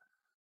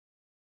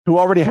 who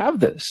already have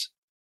this?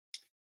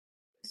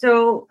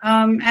 So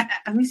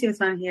let me see what's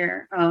on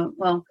here.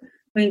 Well,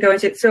 we can go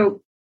into it.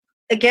 So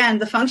again,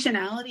 the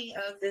functionality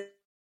of the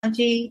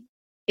technology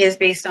is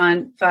based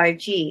on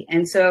 5G.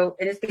 And so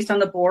it is based on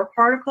the Bohr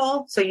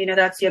particle. So,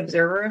 that's the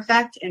observer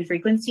effect and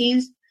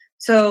frequencies.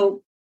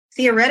 So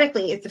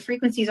theoretically, if the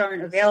frequencies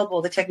aren't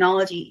available, the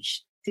technology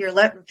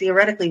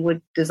theoretically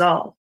would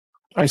dissolve.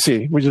 I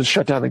see. We just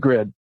shut down the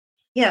grid.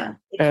 Yeah.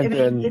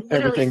 Then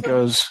everything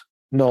goes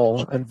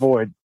null and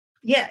void.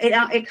 Yeah.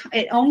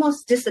 It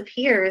almost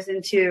disappears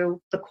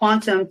into the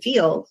quantum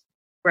field,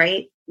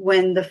 right?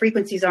 When the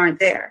frequencies aren't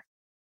there.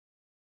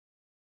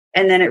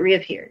 And then it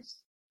reappears.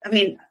 I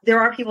mean,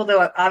 there are people,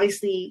 though,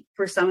 obviously,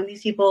 for some of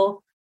these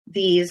people,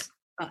 these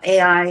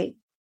AI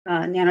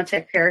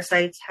nanotech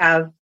parasites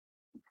have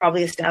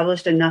probably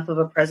established enough of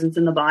a presence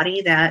in the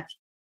body that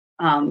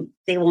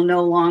they will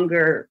no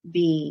longer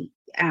be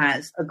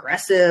as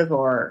aggressive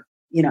or,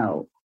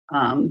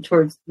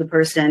 towards the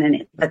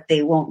person, but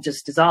they won't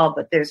just dissolve.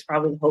 But there's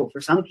probably hope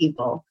for some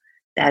people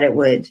that it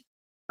would.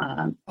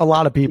 A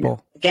lot of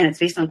people. Again, it's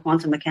based on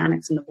quantum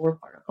mechanics and the Bohr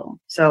particle.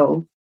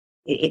 So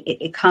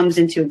it comes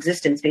into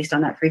existence based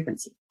on that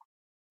frequency.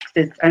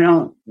 That's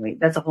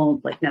a whole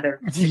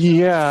another.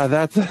 Yeah,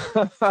 that's.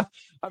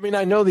 I mean,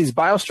 I know these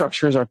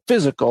biostructures are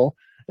physical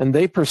and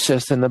they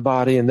persist in the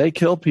body and they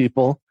kill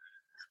people.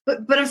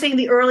 But I'm saying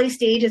the early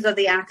stages of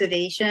the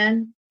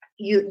activation,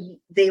 the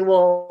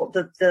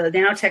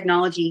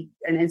nanotechnology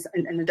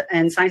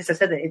and scientists have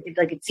said that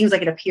it seems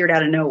like it appeared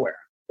out of nowhere,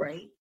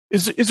 right?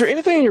 Is there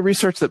anything in your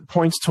research that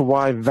points to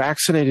why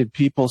vaccinated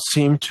people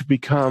seem to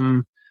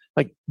become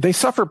they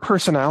suffer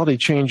personality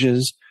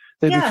changes?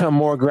 They become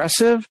more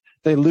aggressive.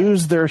 They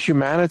lose their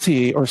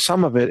humanity or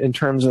some of it in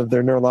terms of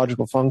their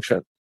neurological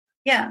function.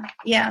 Yeah.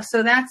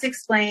 So that's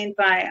explained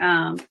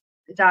by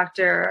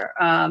Dr.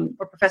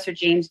 or Professor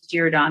James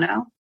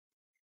Giordano.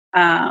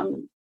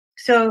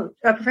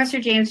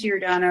 Professor James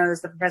Giordano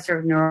is the professor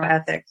of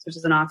neuroethics, which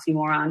is an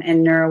oxymoron,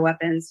 and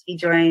neuroweapons. He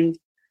started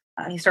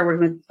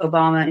working with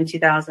Obama in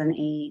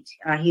 2008.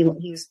 He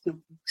was a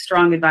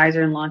strong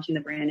advisor in launching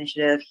the BRAIN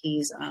initiative.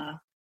 He's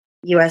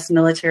U.S.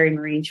 military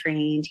Marine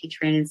trained. He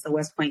trains the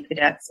West Point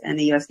cadets and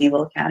the U.S.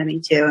 Naval Academy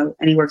too.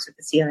 And he works with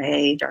the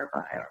CIA, DARPA,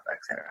 IARPA,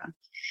 et cetera.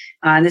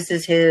 And this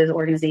is his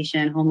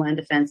organization, Homeland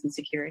Defense and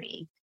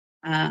Security.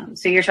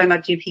 So you're talking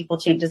about, do people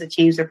change? Does it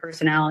change their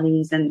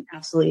personalities? And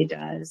absolutely it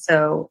does.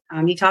 So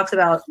he talks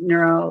about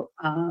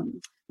neuroscience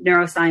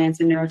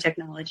and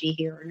neurotechnology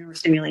here, or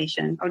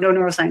neurostimulation,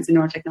 neuroscience and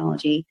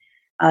neurotechnology,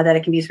 that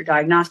it can be used for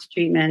diagnostic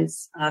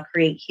treatments,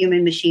 create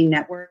human machine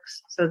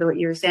networks. So what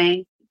you were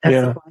saying, that's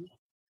the point.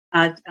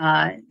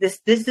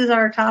 This is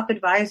our top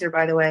advisor,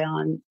 by the way,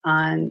 on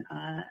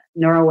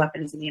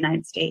neuroweapons in the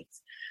United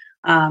States,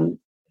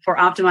 for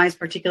optimized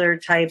particular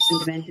types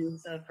and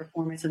dimensions of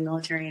performance of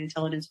military and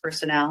intelligence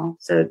personnel.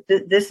 So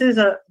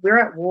we're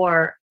at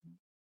war,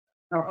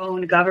 our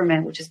own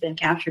government, which has been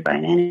captured by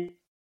an enemy.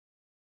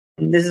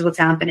 And this is what's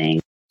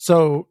happening.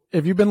 So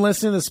if you've been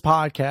listening to this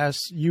podcast,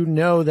 you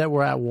know that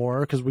we're at war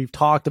because we've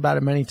talked about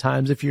it many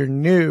times. If you're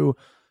new,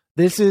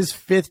 this is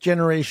 5th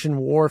generation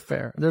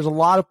warfare. There's a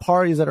lot of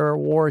parties that are at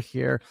war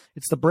here.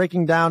 It's the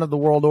breaking down of the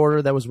world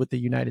order that was with the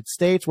United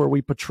States, where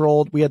we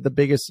patrolled. We had the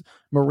biggest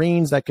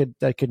Marines that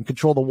could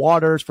control the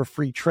waters for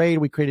free trade.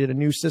 We created a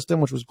new system,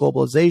 which was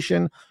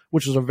globalization,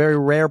 which was a very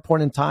rare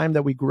point in time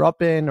that we grew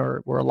up in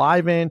or were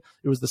alive in.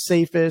 It was the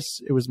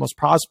safest. It was most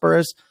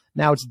prosperous.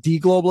 Now it's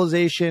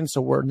deglobalization,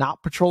 so we're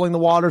not patrolling the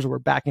waters, or we're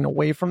backing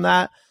away from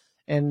that.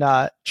 And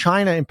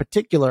China in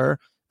particular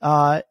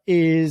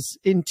is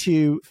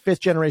into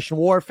 5th generation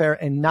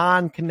warfare and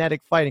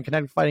non-kinetic fighting.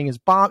 Kinetic fighting is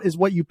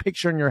what you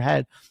picture in your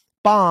head.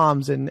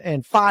 Bombs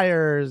and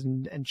fires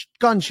and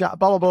gunshot,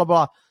 blah, blah, blah,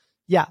 blah.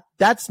 Yeah,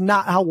 that's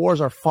not how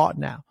wars are fought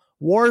now.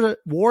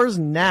 Wars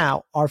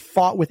now are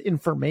fought with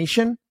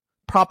information,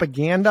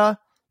 propaganda,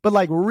 but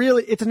like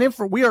really,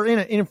 we are in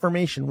an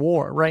information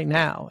war right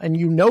now. And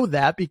you know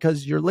that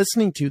because you're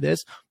listening to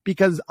this,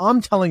 because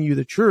I'm telling you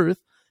the truth.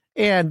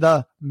 And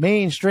the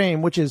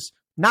mainstream, which is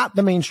not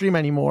the mainstream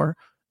anymore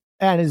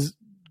and is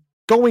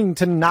going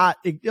to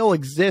it'll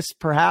exist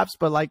perhaps,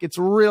 but like it's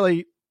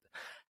really,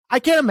 I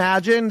can't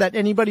imagine that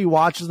anybody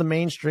watches the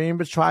mainstream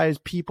besides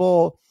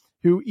people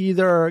who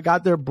either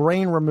got their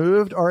brain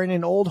removed or in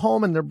an old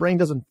home and their brain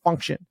doesn't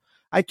function.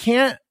 I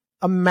can't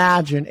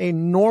imagine a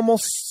normal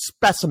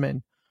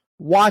specimen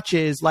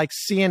watches like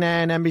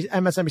CNN,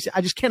 MSNBC. I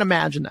just can't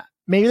imagine that.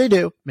 Maybe they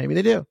do.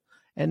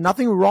 And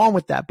nothing wrong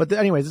with that. But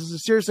anyways, this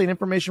is seriously an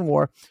information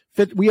war.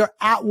 We are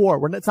at war.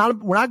 We're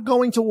not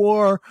going to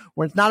war.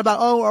 Where it's not about,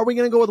 are we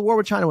going to go to war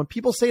with China? When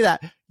people say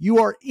that, you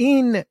are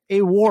in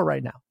a war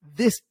right now.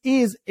 This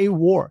is a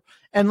war.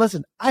 And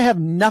listen, I have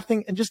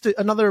nothing. And just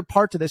another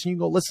part to this, and you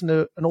can go listen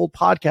to an old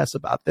podcast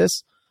about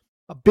this.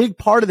 A big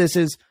part of this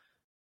is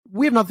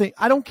we have nothing.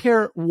 I don't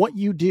care what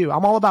you do.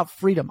 I'm all about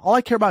freedom. All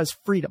I care about is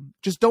freedom.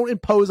 Just don't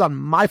impose on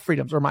my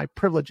freedoms or my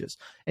privileges.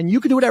 And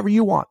you can do whatever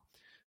you want.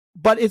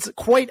 But it's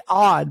quite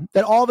odd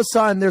that all of a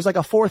sudden there's like a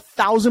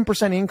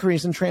 4,000%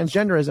 increase in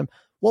transgenderism.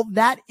 Well,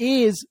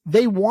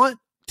 they want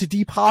to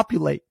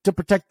depopulate to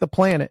protect the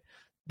planet.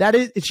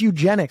 It's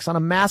eugenics on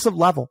a massive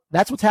level.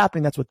 That's what's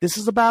happening. That's what this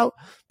is about.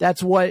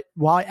 That's why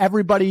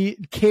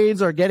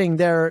kids are getting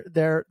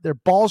their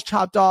balls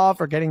chopped off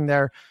or getting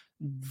their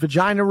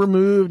vagina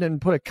removed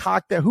and put a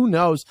cock there. Who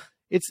knows?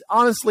 It's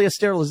honestly a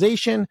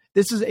sterilization.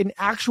 This is an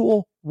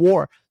actual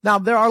war. Now,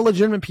 there are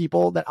legitimate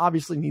people that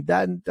obviously need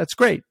that, and that's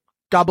great.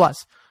 God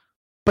bless.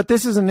 But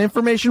this is an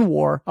information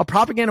war, a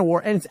propaganda war,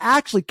 and it's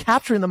actually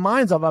capturing the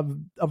minds of a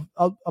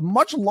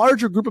much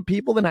larger group of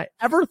people than I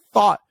ever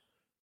thought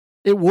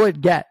it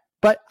would get.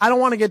 But I don't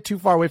want to get too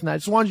far away from that. I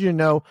just wanted you to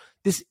know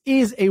this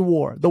is a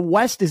war. The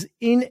West is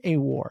in a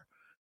war.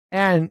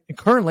 And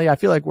currently, I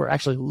feel like we're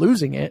actually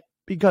losing it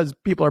because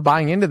people are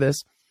buying into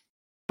this.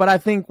 But I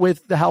think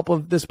with the help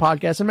of this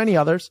podcast and many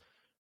others,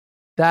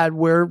 that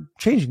we're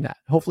changing that.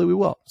 Hopefully we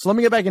will. So let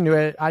me get back into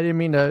it. I didn't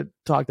mean to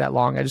talk that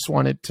long. I just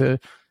wanted to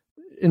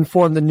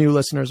inform the new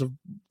listeners of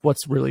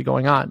what's really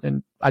going on.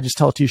 And I just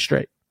tell it to you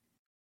straight.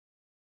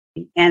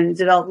 And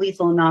develop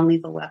lethal and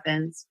non-lethal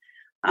weapons.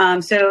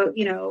 So,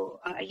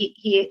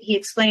 he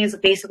explains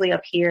that basically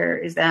up here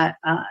is that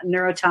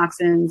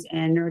neurotoxins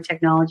and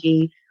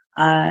neurotechnology,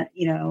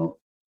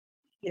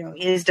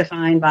 is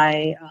defined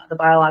by the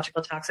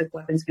Biological Toxic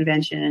Weapons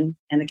Convention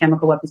and the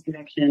Chemical Weapons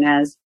Convention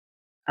as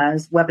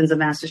weapons of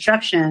mass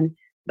destruction.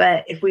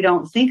 But if we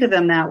don't think of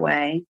them that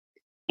way,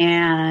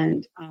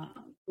 and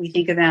we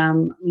think of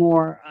them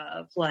more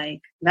of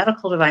like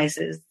medical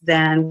devices,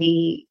 then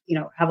we,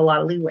 have a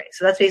lot of leeway.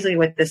 So that's basically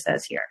what this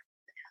says here.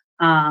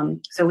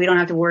 So we don't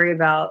have to worry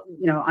about,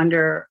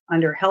 under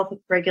health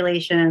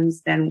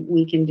regulations, then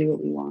we can do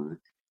what we want.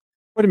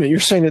 Wait a minute.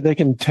 You're saying that they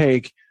can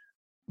take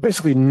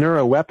basically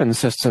neuro weapon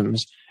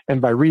systems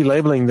and by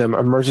relabeling them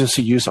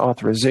emergency use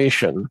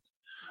authorization,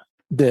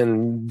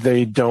 then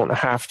they don't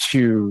have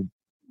to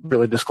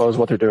really disclose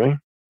what they're doing?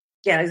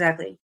 Yeah,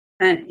 exactly.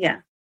 And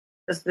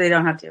they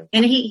don't have to.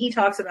 And he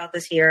talks about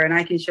this here, and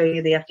I can show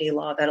you the FDA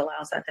law that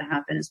allows that to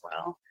happen as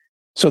well.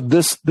 So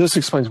this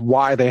explains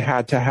why they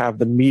had to have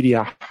the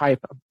media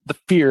hype, the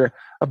fear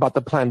about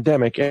the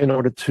pandemic in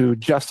order to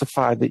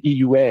justify the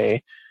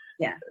EUA.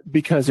 Yeah.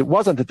 Because it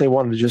wasn't that they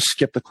wanted to just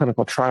skip the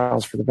clinical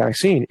trials for the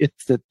vaccine.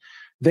 It's that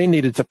they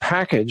needed to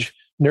package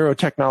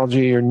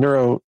neurotechnology or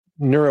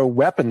neuro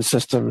weapon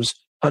systems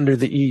under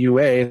the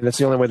EUA. And that's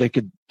the only way they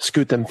could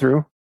scoot them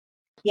through.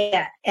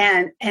 Yeah.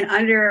 And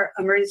under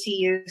emergency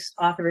use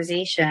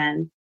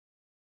authorization,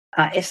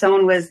 if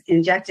someone was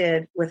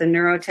injected with a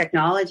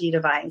neurotechnology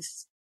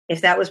device,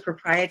 if that was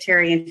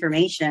proprietary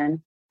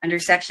information under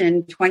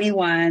section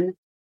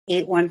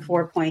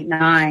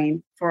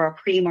 21814.9 for a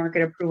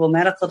pre-market approval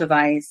medical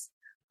device,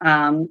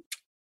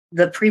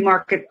 the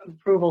pre-market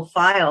approval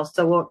file,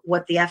 so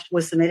what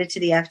was submitted to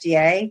the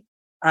FDA,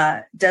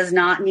 does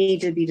not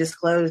need to be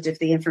disclosed if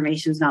the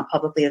information is not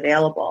publicly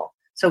available.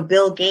 So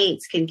Bill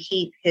Gates can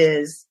keep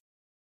his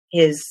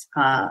his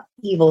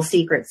evil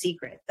secret.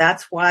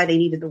 That's why they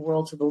needed the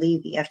world to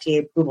believe the FDA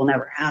approval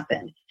never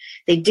happened.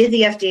 They did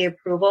the FDA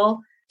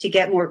approval to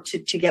get more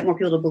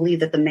people to believe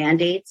that the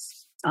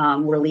mandates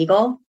were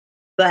legal,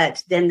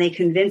 but then they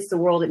convinced the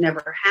world it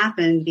never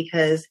happened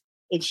because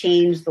it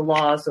changed the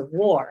laws of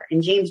war.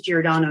 And James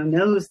Giordano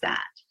knows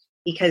that,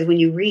 because when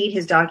you read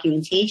his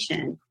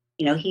documentation,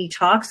 he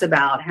talks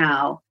about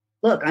how,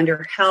 look,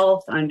 under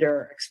health,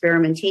 under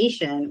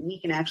experimentation, we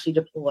can actually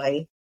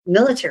deploy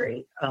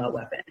military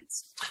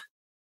weapons.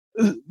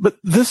 But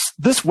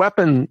this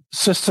weapon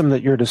system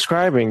that you're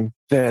describing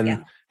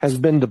then has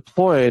been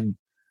deployed,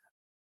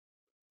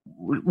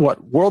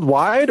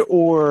 worldwide,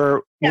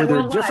 or were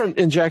there different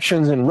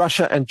injections in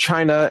Russia and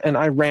China and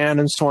Iran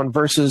and so on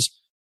versus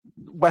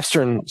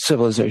Western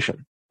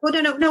civilization? Well,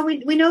 no.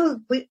 We know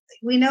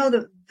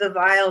the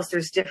vials.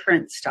 There's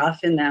different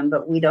stuff in them,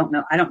 but we don't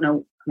know. I don't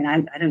know. I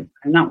mean, I don't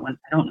know what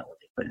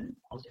they put in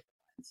all different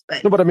ones.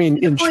 But no, but I mean,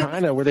 in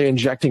China, were they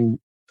injecting?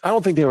 I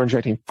don't think they were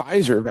injecting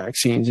Pfizer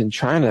vaccines in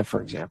China,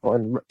 for example.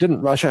 And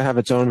didn't Russia have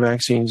its own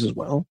vaccines as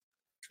well?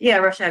 Yeah,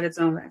 Russia had its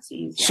own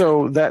vaccines. Yeah.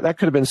 So that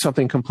could have been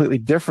something completely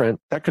different.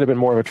 That could have been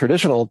more of a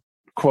traditional,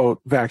 quote,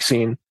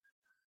 vaccine.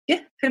 Yeah,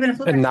 could have been a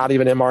flu vaccine. And not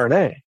even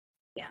mRNA.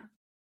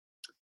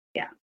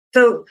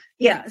 So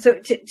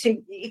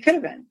it could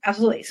have been,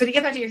 absolutely. So to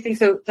get back to your thing,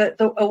 so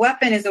a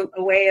weapon is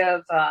a way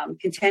of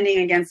contending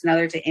against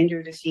another to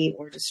injure, defeat,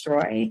 or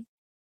destroy.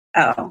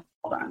 Oh,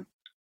 hold on.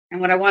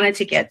 And what I wanted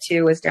to get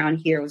to was down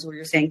here, was where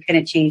you're saying, can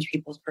it change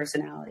people's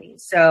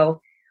personalities?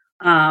 So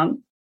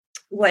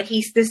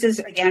this is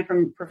again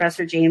from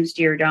Professor James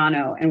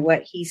Giordano, and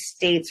what he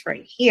states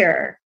right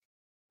here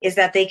is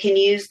that they can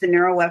use the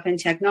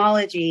neuroweapon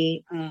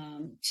technology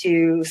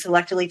to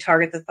selectively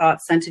target the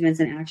thoughts, sentiments,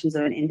 and actions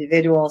of an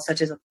individual,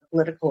 such as a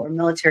political or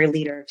military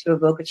leader, to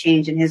evoke a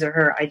change in his or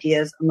her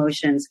ideas,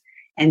 emotions,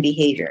 and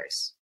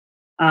behaviors.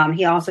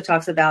 He also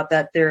talks about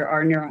that there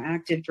are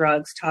neuroactive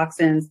drugs,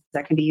 toxins,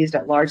 that can be used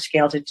at large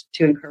scale to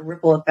incur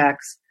ripple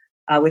effects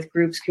with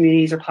groups,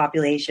 communities, or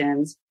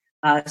populations.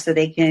 So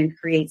they can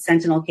create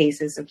sentinel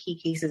cases, so key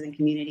cases in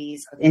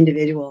communities of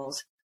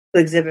individuals who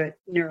exhibit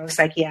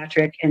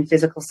neuropsychiatric and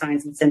physical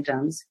signs and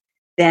symptoms.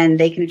 Then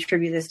they can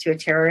attribute this to a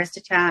terrorist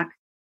attack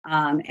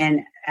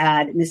and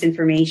add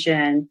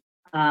misinformation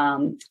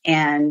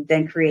and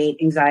then create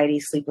anxiety,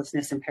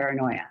 sleeplessness, and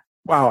paranoia.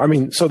 Wow. I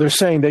mean, so they're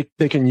saying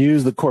they can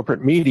use the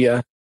corporate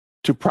media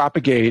to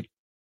propagate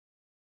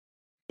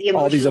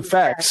all these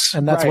effects.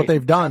 And that's what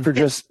they've done. For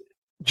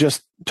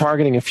just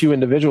targeting a few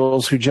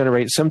individuals who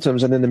generate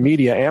symptoms, and then the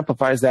media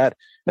amplifies that,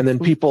 and then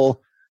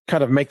people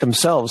kind of make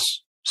themselves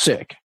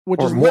sick. Which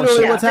is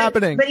literally what's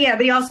happening. But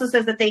he also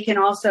says that they can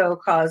also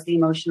cause the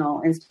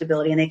emotional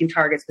instability, and they can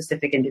target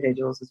specific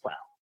individuals as well.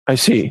 I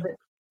see.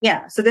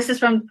 So this is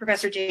from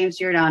Professor James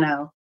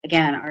Giordano,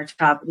 again, our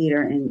top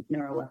leader in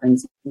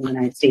neuroweapons in the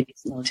United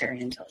States military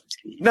and intelligence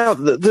community. Now,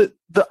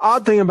 the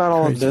odd thing about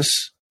all of this,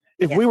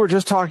 if we were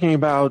just talking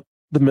about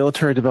the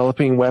military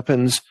developing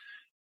weapons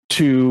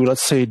to,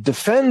 let's say,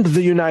 defend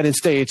the United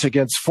States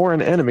against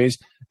foreign enemies,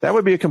 that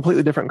would be a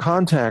completely different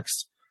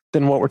context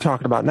than what we're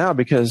talking about now,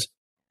 because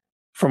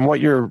from what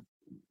you're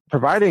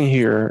providing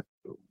here,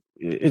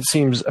 it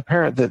seems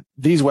apparent that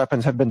these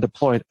weapons have been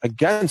deployed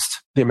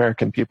against the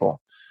American people.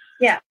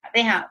 Yeah,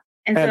 they have.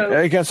 And so,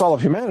 against all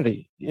of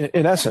humanity,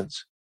 in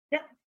essence. Yeah.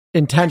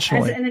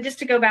 Intentionally. And then just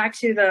to go back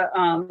to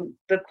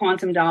the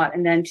quantum dot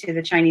and then to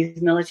the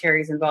Chinese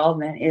military's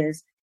involvement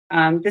is,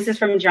 this is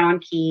from John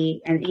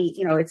Key, and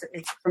it's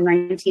from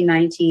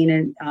 1919,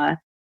 and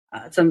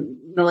it's a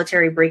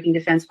military breaking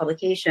defense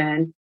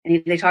publication,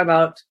 and they talk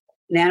about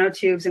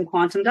nanotubes and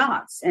quantum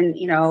dots, and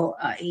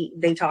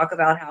they talk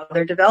about how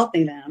they're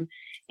developing them.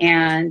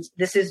 And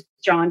this is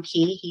John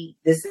Key.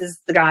 This is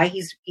the guy.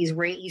 He's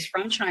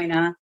from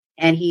China,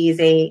 and he's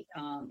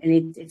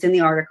it's in the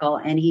article,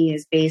 and he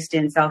is based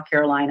in South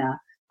Carolina,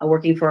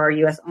 working for our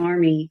U.S.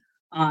 Army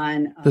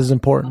on this is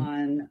important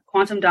on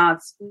quantum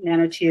dots,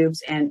 nanotubes,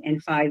 and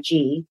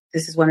 5G.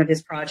 This is one of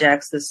his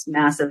projects. This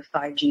massive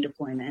 5G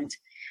deployment.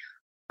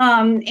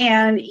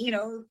 And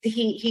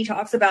he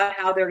talks about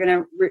how they're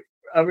going to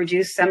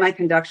reduce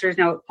semiconductors.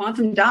 Now,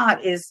 quantum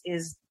dot is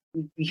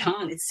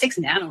beyond, it's 6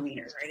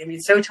 nanometers, right? I mean,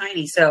 it's so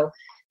tiny. So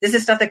this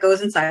is stuff that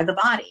goes inside the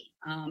body.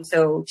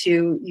 So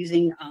to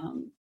using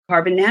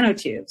carbon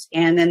nanotubes,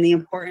 and then the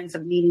importance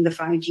of needing the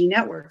 5G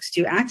networks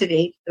to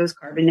activate those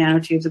carbon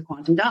nanotubes of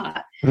quantum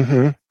dot.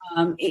 Mm-hmm.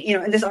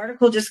 And this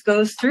article just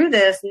goes through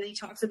this, and he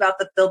talks about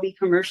that there'll be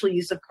commercial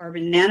use of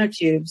carbon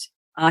nanotubes.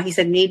 He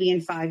said maybe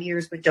in 5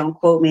 years, but don't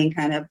quote me, and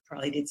kind of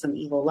probably did some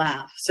evil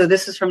laugh. So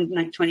this is from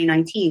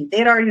 2019. They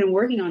had already been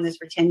working on this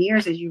for 10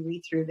 years as you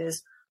read through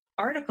this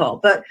article.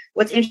 But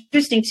what's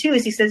interesting too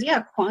is he says,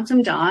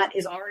 quantum dot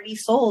is already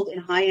sold in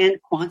high-end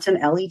quantum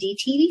LED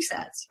TV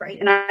sets, right?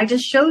 And I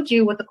just showed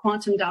you what the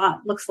quantum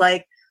dot looks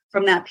like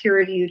from that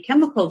peer-reviewed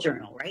chemical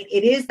journal, right?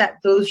 It is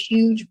those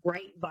huge,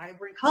 bright,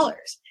 vibrant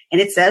colors. And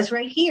it says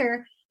right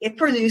here, it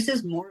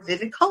produces more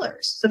vivid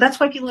colors. So that's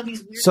why people have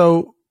these weird...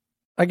 So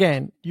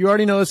again, you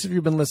already know this if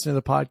you've been listening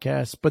to the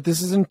podcast, but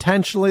this is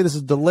intentionally, this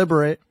is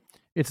deliberate.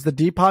 It's the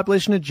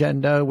depopulation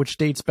agenda, which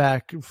dates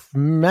back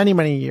many,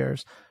 many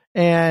years.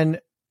 And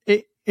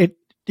I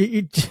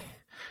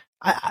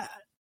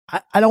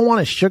don't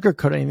want to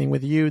sugarcoat anything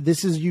with you.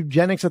 This is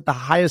eugenics at the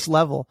highest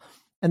level.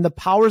 And the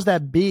powers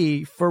that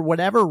be, for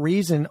whatever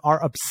reason,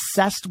 are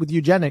obsessed with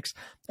eugenics.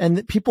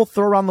 And people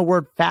throw around the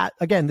word fat.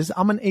 Again,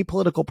 I'm an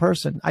apolitical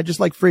person. I just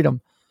like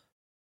freedom.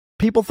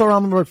 People throw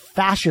around the word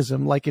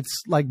fascism like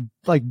it's like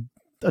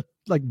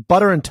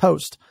butter and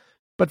toast.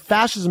 But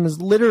fascism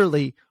is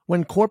literally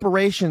when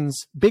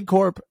corporations, big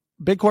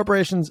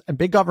corporations and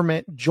big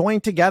government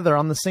join together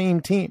on the same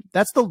team.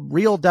 That's the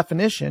real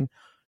definition.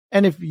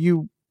 And if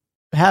you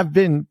have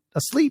been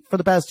asleep for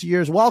the past 2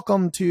 years,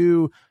 welcome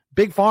to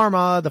Big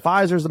Pharma, the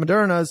Pfizers, the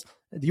Modernas.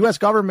 The U.S.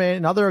 government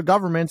and other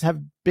governments have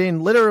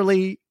been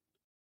literally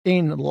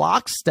in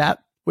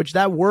lockstep, which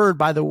that word,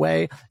 by the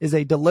way, is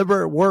a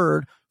deliberate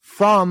word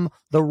from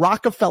the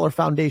Rockefeller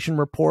Foundation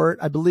report,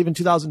 I believe in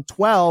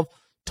 2012,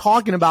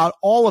 talking about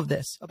all of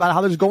this, about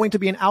how there's going to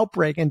be an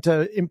outbreak and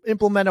to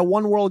implement a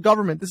one world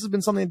government. This has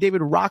been something that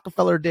David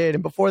Rockefeller did.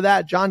 And before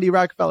that, John D.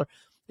 Rockefeller.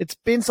 It's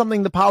been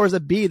something the powers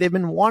that be, they've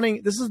been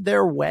wanting, this is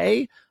their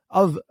way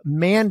of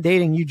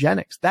mandating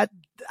eugenics.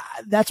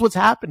 That's what's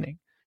happening.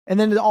 And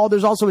then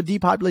there's also a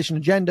depopulation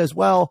agenda as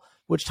well,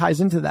 which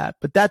ties into that.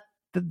 But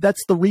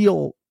that's the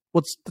real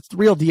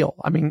deal.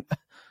 I mean,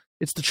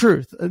 it's the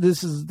truth.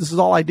 This is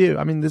all I do.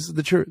 I mean, this is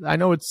the truth. I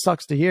know it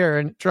sucks to hear,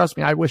 and trust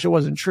me, I wish it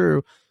wasn't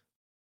true,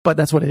 but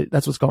that's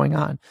what's going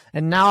on.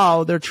 And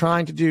now they're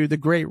trying to do the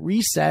great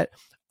reset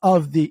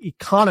of the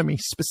economy,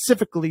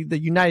 specifically the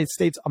United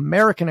States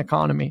American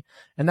economy.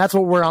 And that's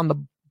what we're on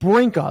the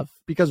brink of,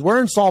 because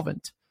we're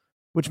insolvent,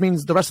 which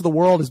means the rest of the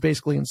world is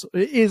basically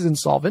is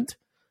insolvent.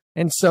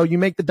 And so you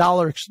make the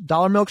dollar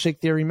milkshake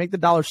theory, make the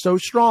dollar so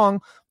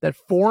strong that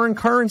foreign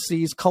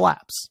currencies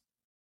collapse.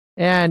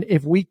 And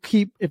if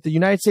the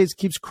United States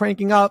keeps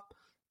cranking up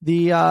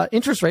the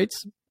interest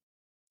rates,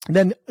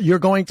 then you're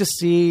going to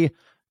see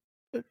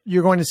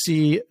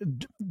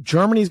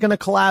Germany's going to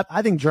collapse.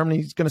 I think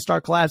Germany's going to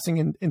start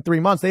collapsing in 3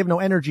 months. They have no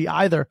energy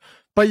either,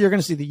 but you're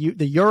going to see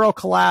the euro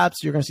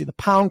collapse. You're going to see the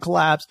pound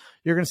collapse.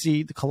 You're going to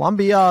see the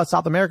Colombia,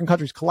 South American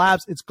countries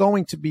collapse. It's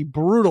going to be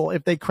brutal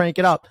if they crank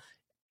it up.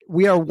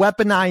 We are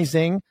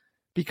weaponizing,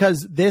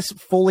 because this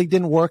fully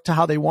didn't work to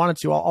how they wanted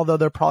to, although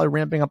they're probably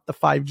ramping up the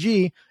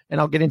 5G, and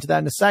I'll get into that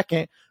in a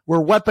second. We're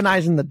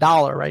weaponizing the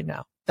dollar right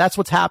now. That's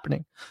what's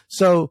happening.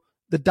 So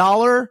the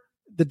dollar,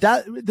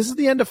 this is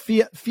the end of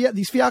fiat.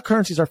 These fiat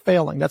currencies are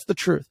failing. That's the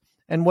truth.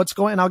 And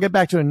and I'll get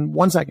back to it in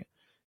 1 second,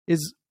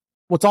 is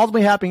what's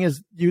ultimately happening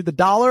is the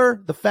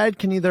dollar, the Fed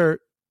can either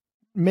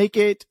make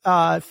it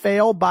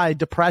fail by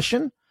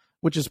depression,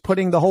 which is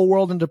putting the whole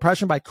world in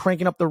depression by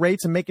cranking up the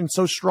rates and making it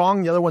so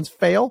strong the other ones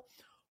fail,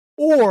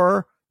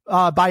 or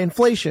by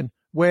inflation,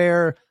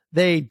 where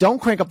they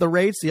don't crank up the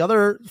rates, the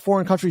other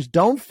foreign countries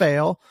don't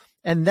fail,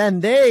 and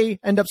then they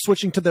end up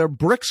switching to their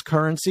BRICS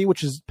currency,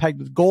 which is pegged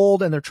with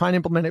gold, and they're trying to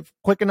implement it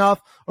quick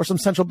enough, or some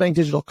central bank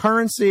digital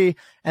currency,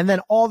 and then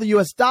all the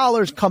US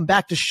dollars come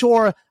back to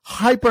shore,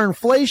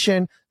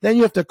 hyperinflation, then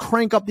you have to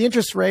crank up the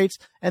interest rates,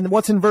 and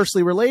what's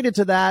inversely related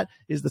to that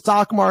is the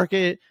stock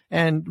market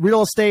and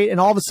real estate, and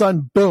all of a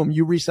sudden, boom,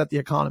 you reset the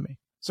economy.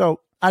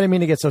 So I didn't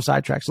mean to get so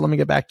sidetracked, so let me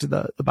get back to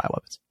the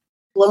bioweapons.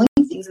 Blowing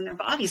things in their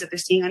bodies that they're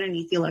seeing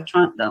underneath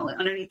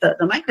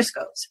the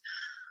microscopes.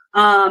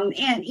 And,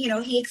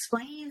 he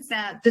explains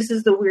that this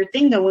is the weird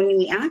thing, though, when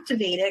we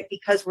activate it,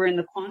 because we're in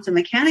the quantum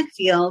mechanic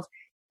field,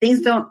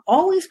 things don't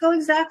always go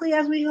exactly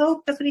as we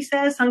hope. That's what he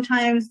says.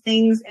 Sometimes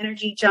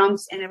energy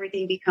jumps and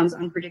everything becomes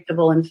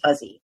unpredictable and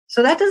fuzzy.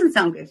 So that doesn't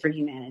sound good for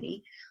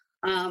humanity.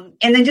 And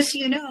then just so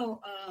you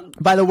know.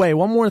 By the way,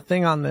 one more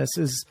thing on this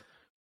is,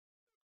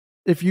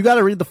 if you got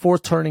to read The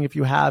Fourth Turning if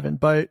you haven't,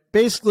 but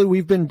basically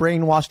we've been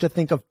brainwashed to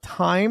think of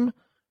time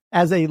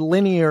as a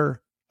linear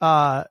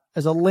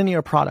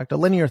product, a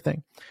linear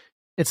thing.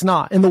 It's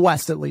not, in the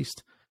West at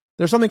least.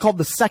 There's something called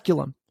the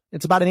seculum.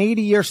 It's about an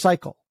 80-year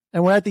cycle,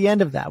 and we're at the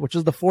end of that, which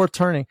is the Fourth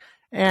Turning.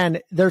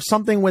 And there's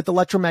something with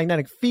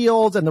electromagnetic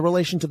fields and the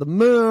relation to the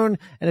moon.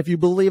 And if you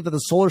believe that the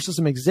solar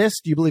system exists,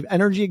 do you believe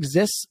energy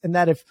exists, and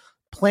that if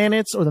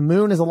planets or the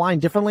moon is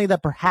aligned differently,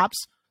 that perhaps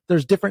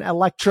there's different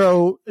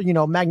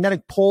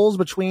magnetic poles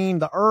between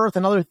the earth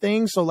and other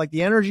things. So like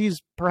the energy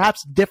is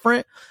perhaps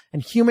different,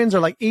 and humans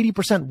are like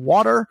 80%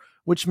 water,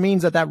 which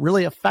means that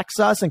really affects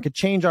us and could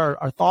change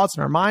our thoughts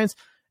and our minds.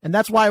 And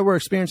that's why we're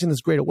experiencing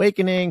this great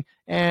awakening.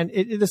 And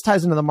this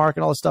ties into the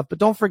market, all this stuff. But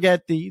don't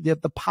forget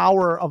the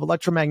power of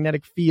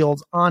electromagnetic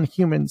fields on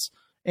humans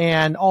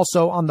and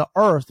also on the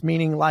earth,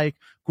 meaning like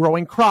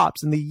growing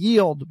crops and the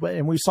yield.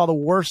 And we saw the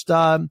worst,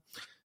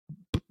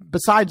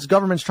 besides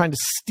governments trying to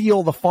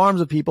steal the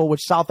farms of people,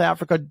 which South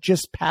Africa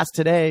just passed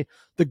today,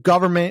 the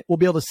government will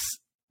be able to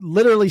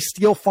literally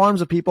steal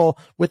farms of people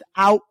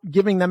without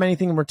giving them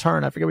anything in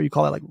return. I forget what you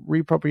call it, like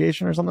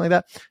reappropriation or something like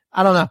that.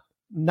 I don't know.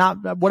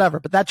 Not whatever,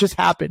 but that just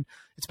happened.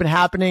 It's been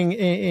happening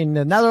in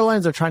the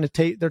Netherlands. They're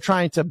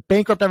trying to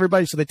bankrupt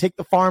everybody. So they take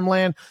the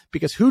farmland,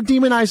 because who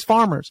demonized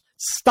farmers?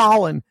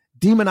 Stalin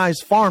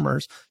demonize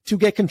farmers to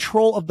get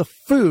control of the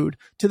food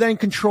to then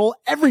control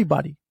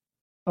everybody.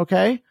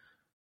 Okay?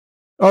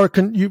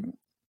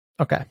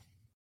 Okay.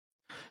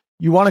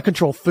 You want to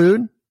control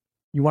food,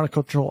 you want to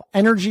control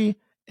energy,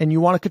 and you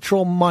want to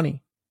control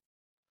money.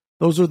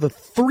 Those are the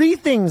three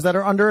things that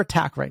are under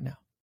attack right now.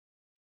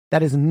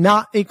 That is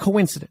not a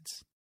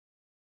coincidence.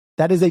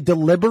 That is a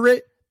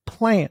deliberate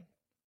plan.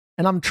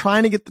 And I'm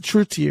trying to get the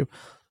truth to you.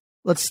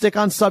 Let's stick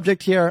on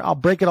subject here. I'll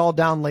break it all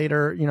down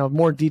later,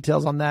 more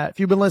details on that. If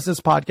you've been listening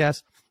to this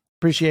podcast,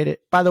 appreciate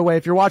it. By the way,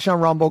 if you're watching on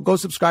Rumble, go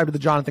subscribe to the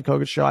Jonathan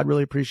Kogut Show. I'd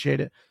really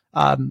appreciate it.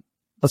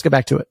 Let's get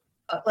back to it.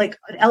 Like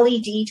an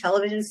LED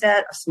television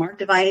set, a smart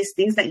device,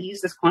 things that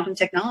use this quantum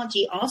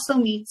technology also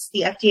meets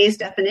the FDA's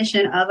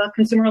definition of a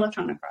consumer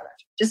electronic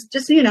product. Just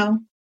so you know.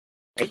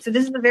 Right? So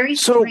this is a very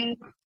strange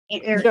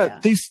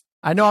area. Yeah,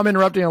 I know I'm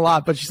interrupting a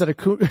lot, but she said a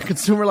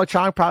consumer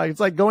electronic product. It's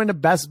like going to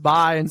Best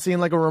Buy and seeing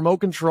like a remote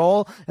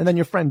control and then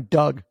your friend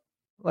Doug.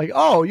 Like,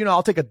 oh,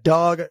 I'll take a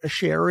Doug, a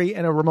Sherry,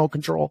 and a remote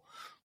control.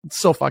 It's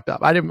so fucked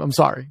up. I'm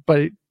sorry,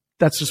 but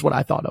that's just what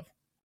I thought of.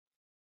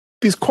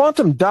 These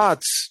quantum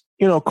dots,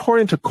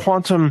 according to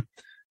quantum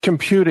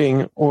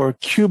computing, or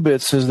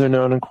qubits as they're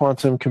known in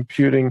quantum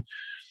computing,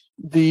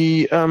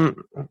 these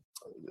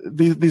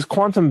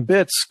quantum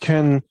bits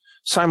can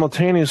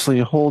simultaneously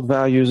hold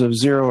values of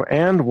 0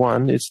 and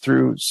 1. It's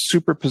through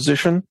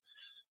superposition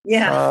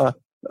of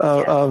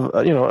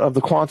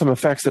the quantum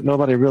effects that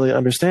nobody really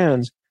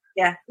understands.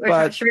 Yeah,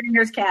 but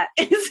Schrodinger's cat.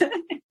 And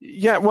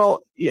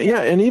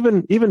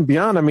even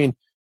beyond. I mean,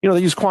 they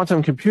use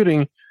quantum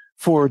computing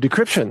for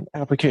decryption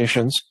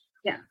applications.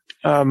 Yeah.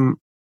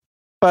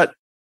 But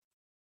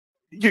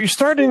you're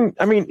starting.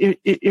 I mean,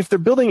 if they're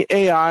building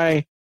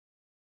AI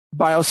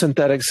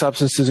biosynthetic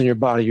substances in your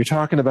body, you're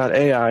talking about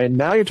AI, and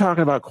now you're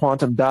talking about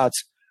quantum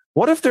dots.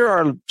 What if there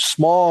are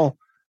small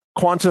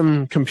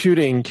quantum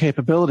computing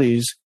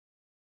capabilities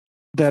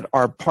that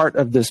are part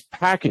of this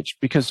package?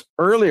 Because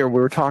earlier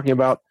we were talking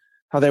about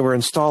how they were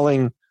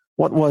installing,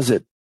 what was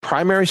it,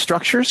 primary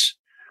structures,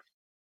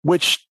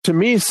 which to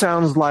me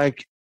sounds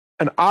like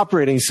an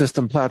operating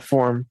system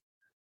platform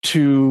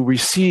to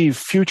receive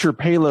future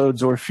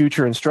payloads or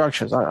future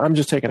instructions. I'm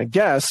just taking a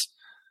guess,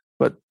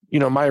 but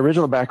my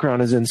original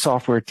background is in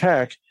software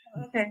tech.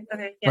 Okay.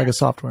 Yeah. Like a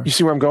software. You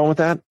see where I'm going with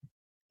that?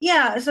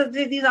 Yeah. So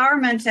these are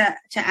meant to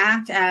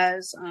act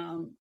as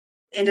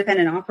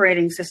independent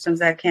operating systems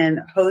that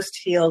can host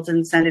fields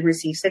and send and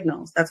receive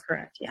signals. That's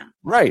correct. Yeah.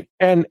 Right.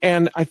 And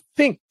I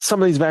think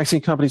some of these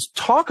vaccine companies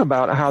talk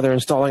about how they're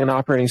installing an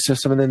operating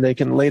system, and then they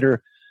can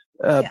later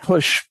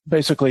push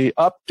basically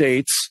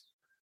updates,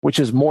 which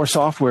is more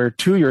software,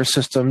 to your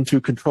system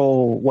to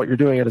control what you're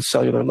doing at a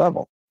cellular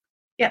level.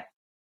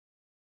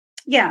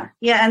 Yeah,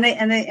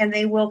 and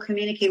they will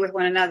communicate with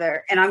one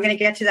another. And I'm going to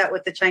get to that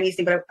with the Chinese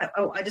thing, but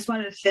I just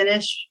wanted to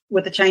finish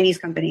with the Chinese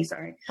company.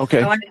 Sorry.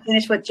 Okay. I wanted to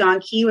finish what John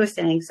Key was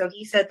saying. So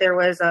he said there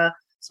was a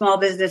small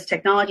business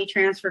technology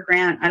transfer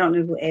grant. I don't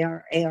know who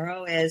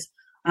ARO is,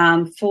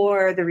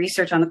 for the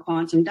research on the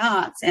quantum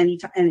dots, and they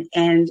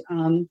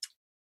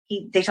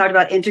talked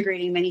about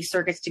integrating many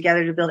circuits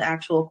together to build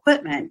actual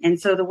equipment. And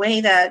so the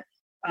way that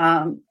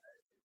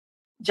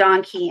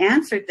John Key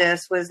answered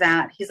this was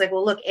that he's like,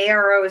 well, look,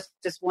 ARO is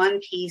just one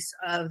piece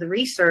of the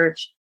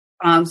research.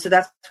 So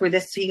that's where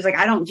he's like,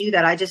 I don't do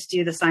that. I just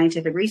do the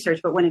scientific research.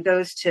 But when it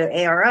goes to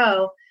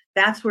ARO,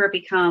 that's where it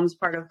becomes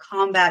part of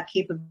combat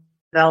capability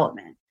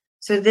development.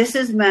 So this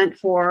is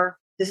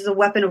a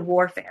weapon of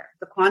warfare.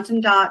 The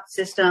quantum dot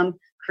system,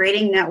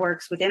 creating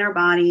networks within our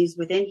bodies,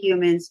 within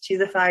humans, to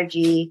the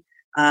 5G.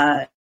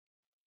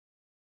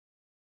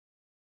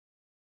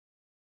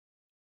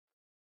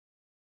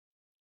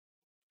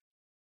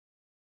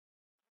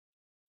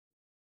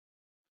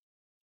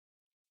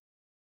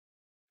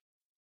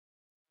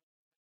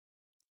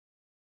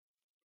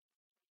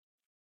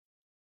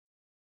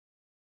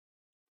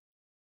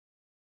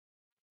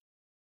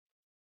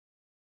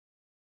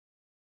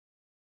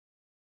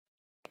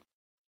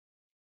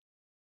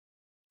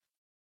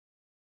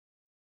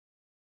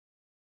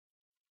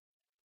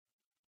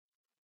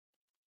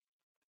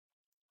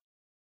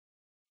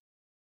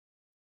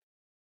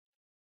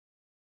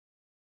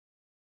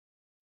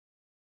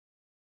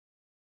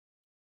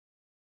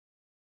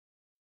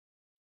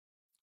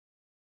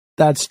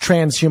 That's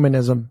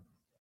transhumanism.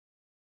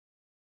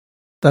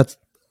 That's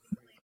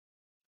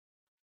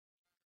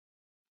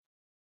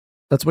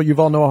what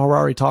Yuval Noah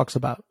Harari talks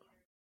about.